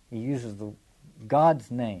 He uses God's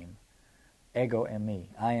name, ego eimi,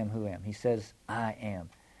 I am who am. He says, I am.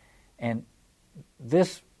 And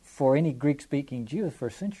this, for any Greek-speaking Jew of the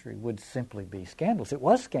first century, would simply be scandalous. It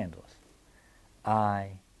was scandalous.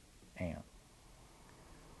 I am.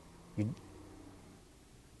 You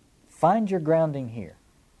find your grounding here.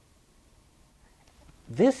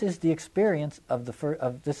 This is the experience of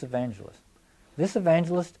this evangelist. This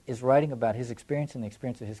evangelist is writing about his experience and the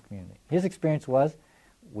experience of his community. His experience was,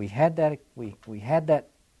 we had that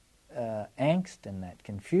angst and that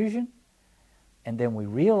confusion, and then we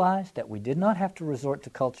realized that we did not have to resort to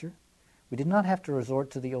culture. We did not have to resort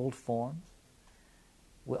to the old forms.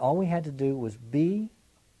 All we had to do was be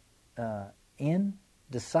in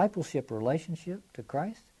discipleship relationship to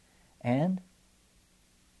Christ, and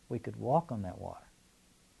we could walk on that water.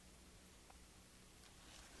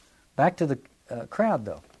 Back to the crowd,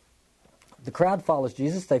 though. The crowd follows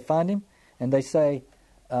Jesus. They find him, and they say,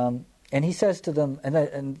 and he says to them,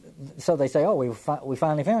 and so they say, "Oh, we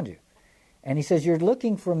finally found you." And he says, "You're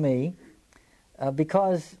looking for me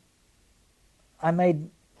because I made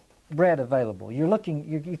bread available.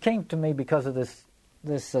 You came to me because of this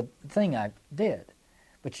thing I did,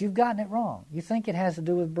 but you've gotten it wrong. You think it has to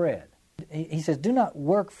do with bread." He says, "Do not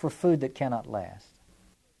work for food that cannot last."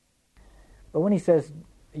 But when he says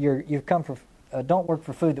you've come for don't work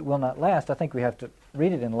for food that will not last, I think we have to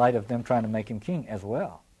read it in light of them trying to make him king as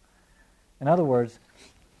well. In other words,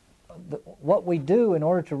 what we do in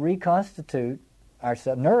order to reconstitute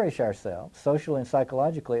ourselves, nourish ourselves, socially and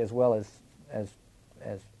psychologically, as well as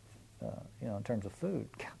in terms of food,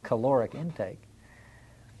 caloric intake.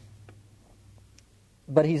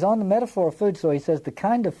 But he's on the metaphor of food, so he says the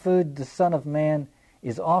kind of food the Son of Man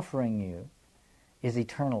is offering you is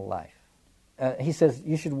eternal life. He says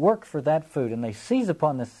you should work for that food, and they seize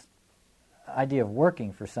upon this idea of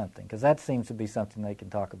working for something, because that seems to be something they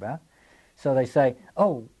can talk about. So they say,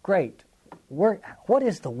 "Oh, great, work. What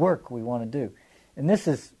is the work we want to do?" And this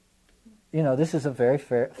is a very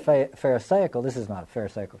Pharisaical. This is not a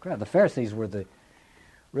Pharisaical crowd. The Pharisees were they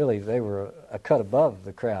were a cut above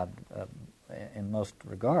the crowd in most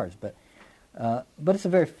regards, but it's a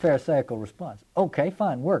very Pharisaical response. Okay,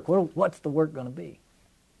 fine, work. What's the work going to be?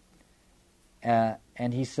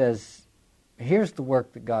 And he says, here's the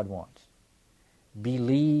work that God wants.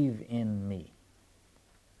 Believe in me.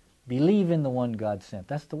 Believe in the one God sent.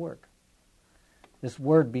 That's the work. This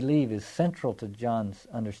word believe is central to John's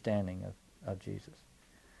understanding of Jesus.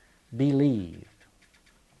 Believe.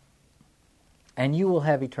 And you will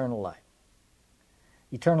have eternal life.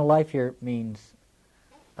 Eternal life here means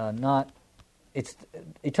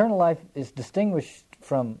eternal life is distinguished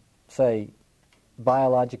from, say,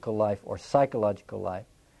 biological life or psychological life,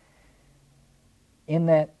 in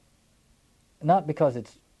that not because it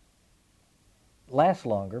lasts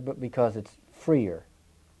longer, but because it's freer.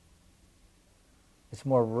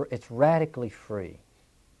 It's radically free.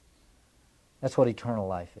 That's what eternal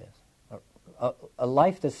life is. a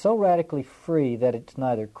life that's so radically free that it's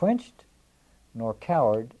neither quenched nor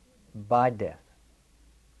cowered by death.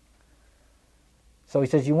 So he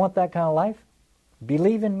says, you want that kind of life?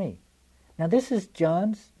 Believe in me. Now this is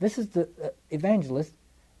the evangelist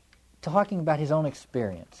talking about his own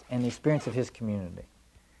experience and the experience of his community.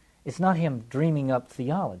 It's not him dreaming up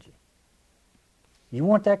theology. You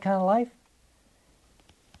want that kind of life?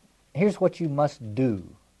 Here's what you must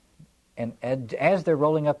do. And as they're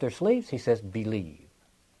rolling up their sleeves, he says, believe.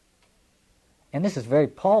 And this is very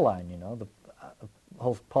Pauline,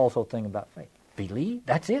 Paul's whole thing about faith. Believe?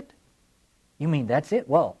 That's it? You mean that's it?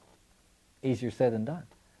 Well, easier said than done.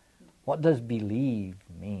 What does believe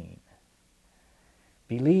mean?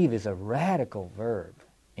 Believe is a radical verb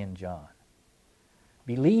in John.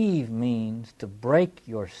 Believe means to break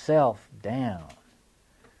yourself down,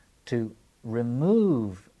 to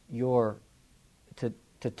remove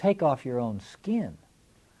to take off your own skin.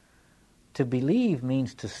 To believe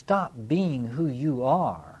means to stop being who you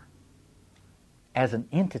are as an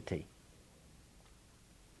entity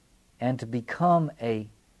and to become a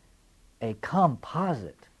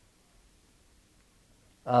composite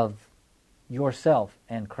of yourself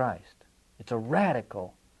and Christ. It's a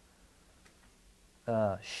radical,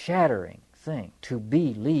 shattering thing, to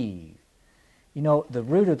believe. The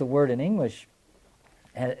root of the word in English,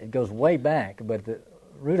 it goes way back, but the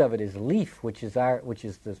root of it is leaf, which is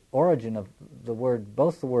the origin of the word,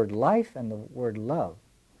 both the word life and the word love.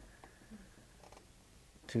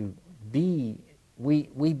 To be,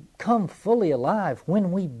 we come fully alive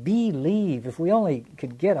when we believe. If we only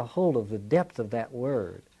could get a hold of the depth of that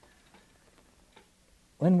word.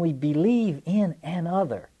 When we believe in an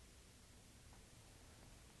other.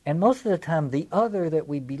 And most of the time, the other that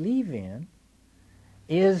we believe in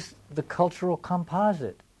is the cultural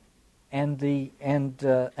composite, and the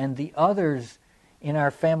others in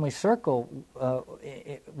our family circle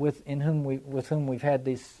with whom we've had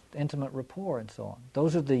this intimate rapport and so on.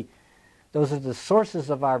 Those are the sources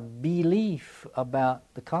of our belief about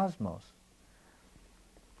the cosmos.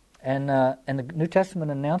 And the New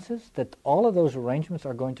Testament announces that all of those arrangements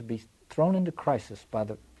are going to be thrown into crisis by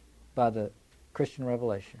the Christian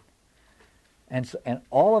revelation. And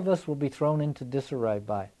all of us will be thrown into disarray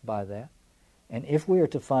by that. And if we are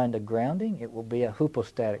to find a grounding, it will be a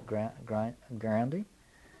hypostatic grounding.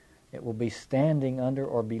 It will be standing under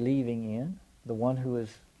or believing in the one who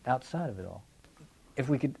is outside of it all. If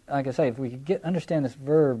we could, like I say, understand this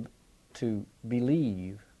verb to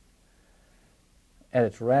believe at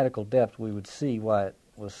its radical depth, we would see why it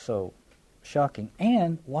was so shocking,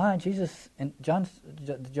 and why Jesus and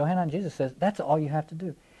Johannine Jesus says that's all you have to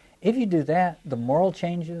do. If you do that, the moral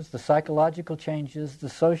changes, the psychological changes, the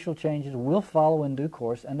social changes will follow in due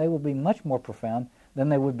course, and they will be much more profound than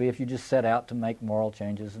they would be if you just set out to make moral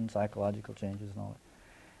changes and psychological changes and all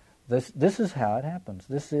that. This is how it happens.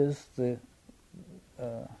 This is the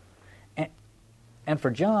and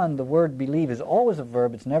for John, the word believe is always a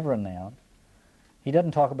verb. It's never a noun. He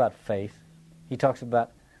doesn't talk about faith. He talks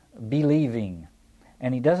about believing.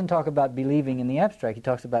 And he doesn't talk about believing in the abstract. He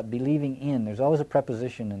talks about believing in. There's always a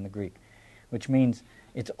preposition in the Greek, which means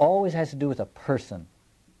it always has to do with a person.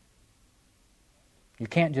 You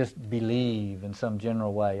can't just believe in some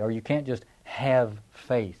general way, or you can't just have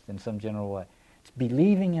faith in some general way. It's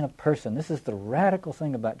believing in a person. This is the radical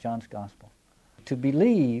thing about John's Gospel. To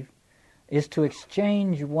believe is to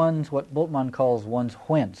exchange what Bultmann calls one's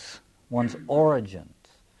whence, one's origins,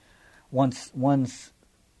 one's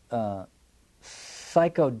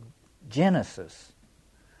psychogenesis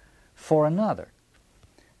for another.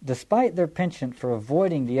 Despite their penchant for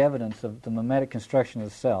avoiding the evidence of the mimetic construction of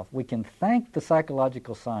the self, we can thank the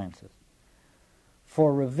psychological sciences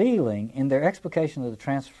for revealing in their explication of the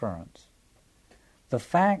transference the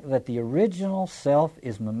fact that the original self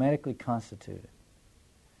is mimetically constituted,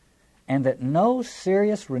 and that no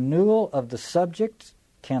serious renewal of the subject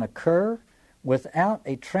can occur without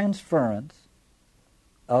a transference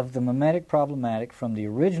of the mimetic problematic from the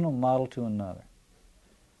original model to another.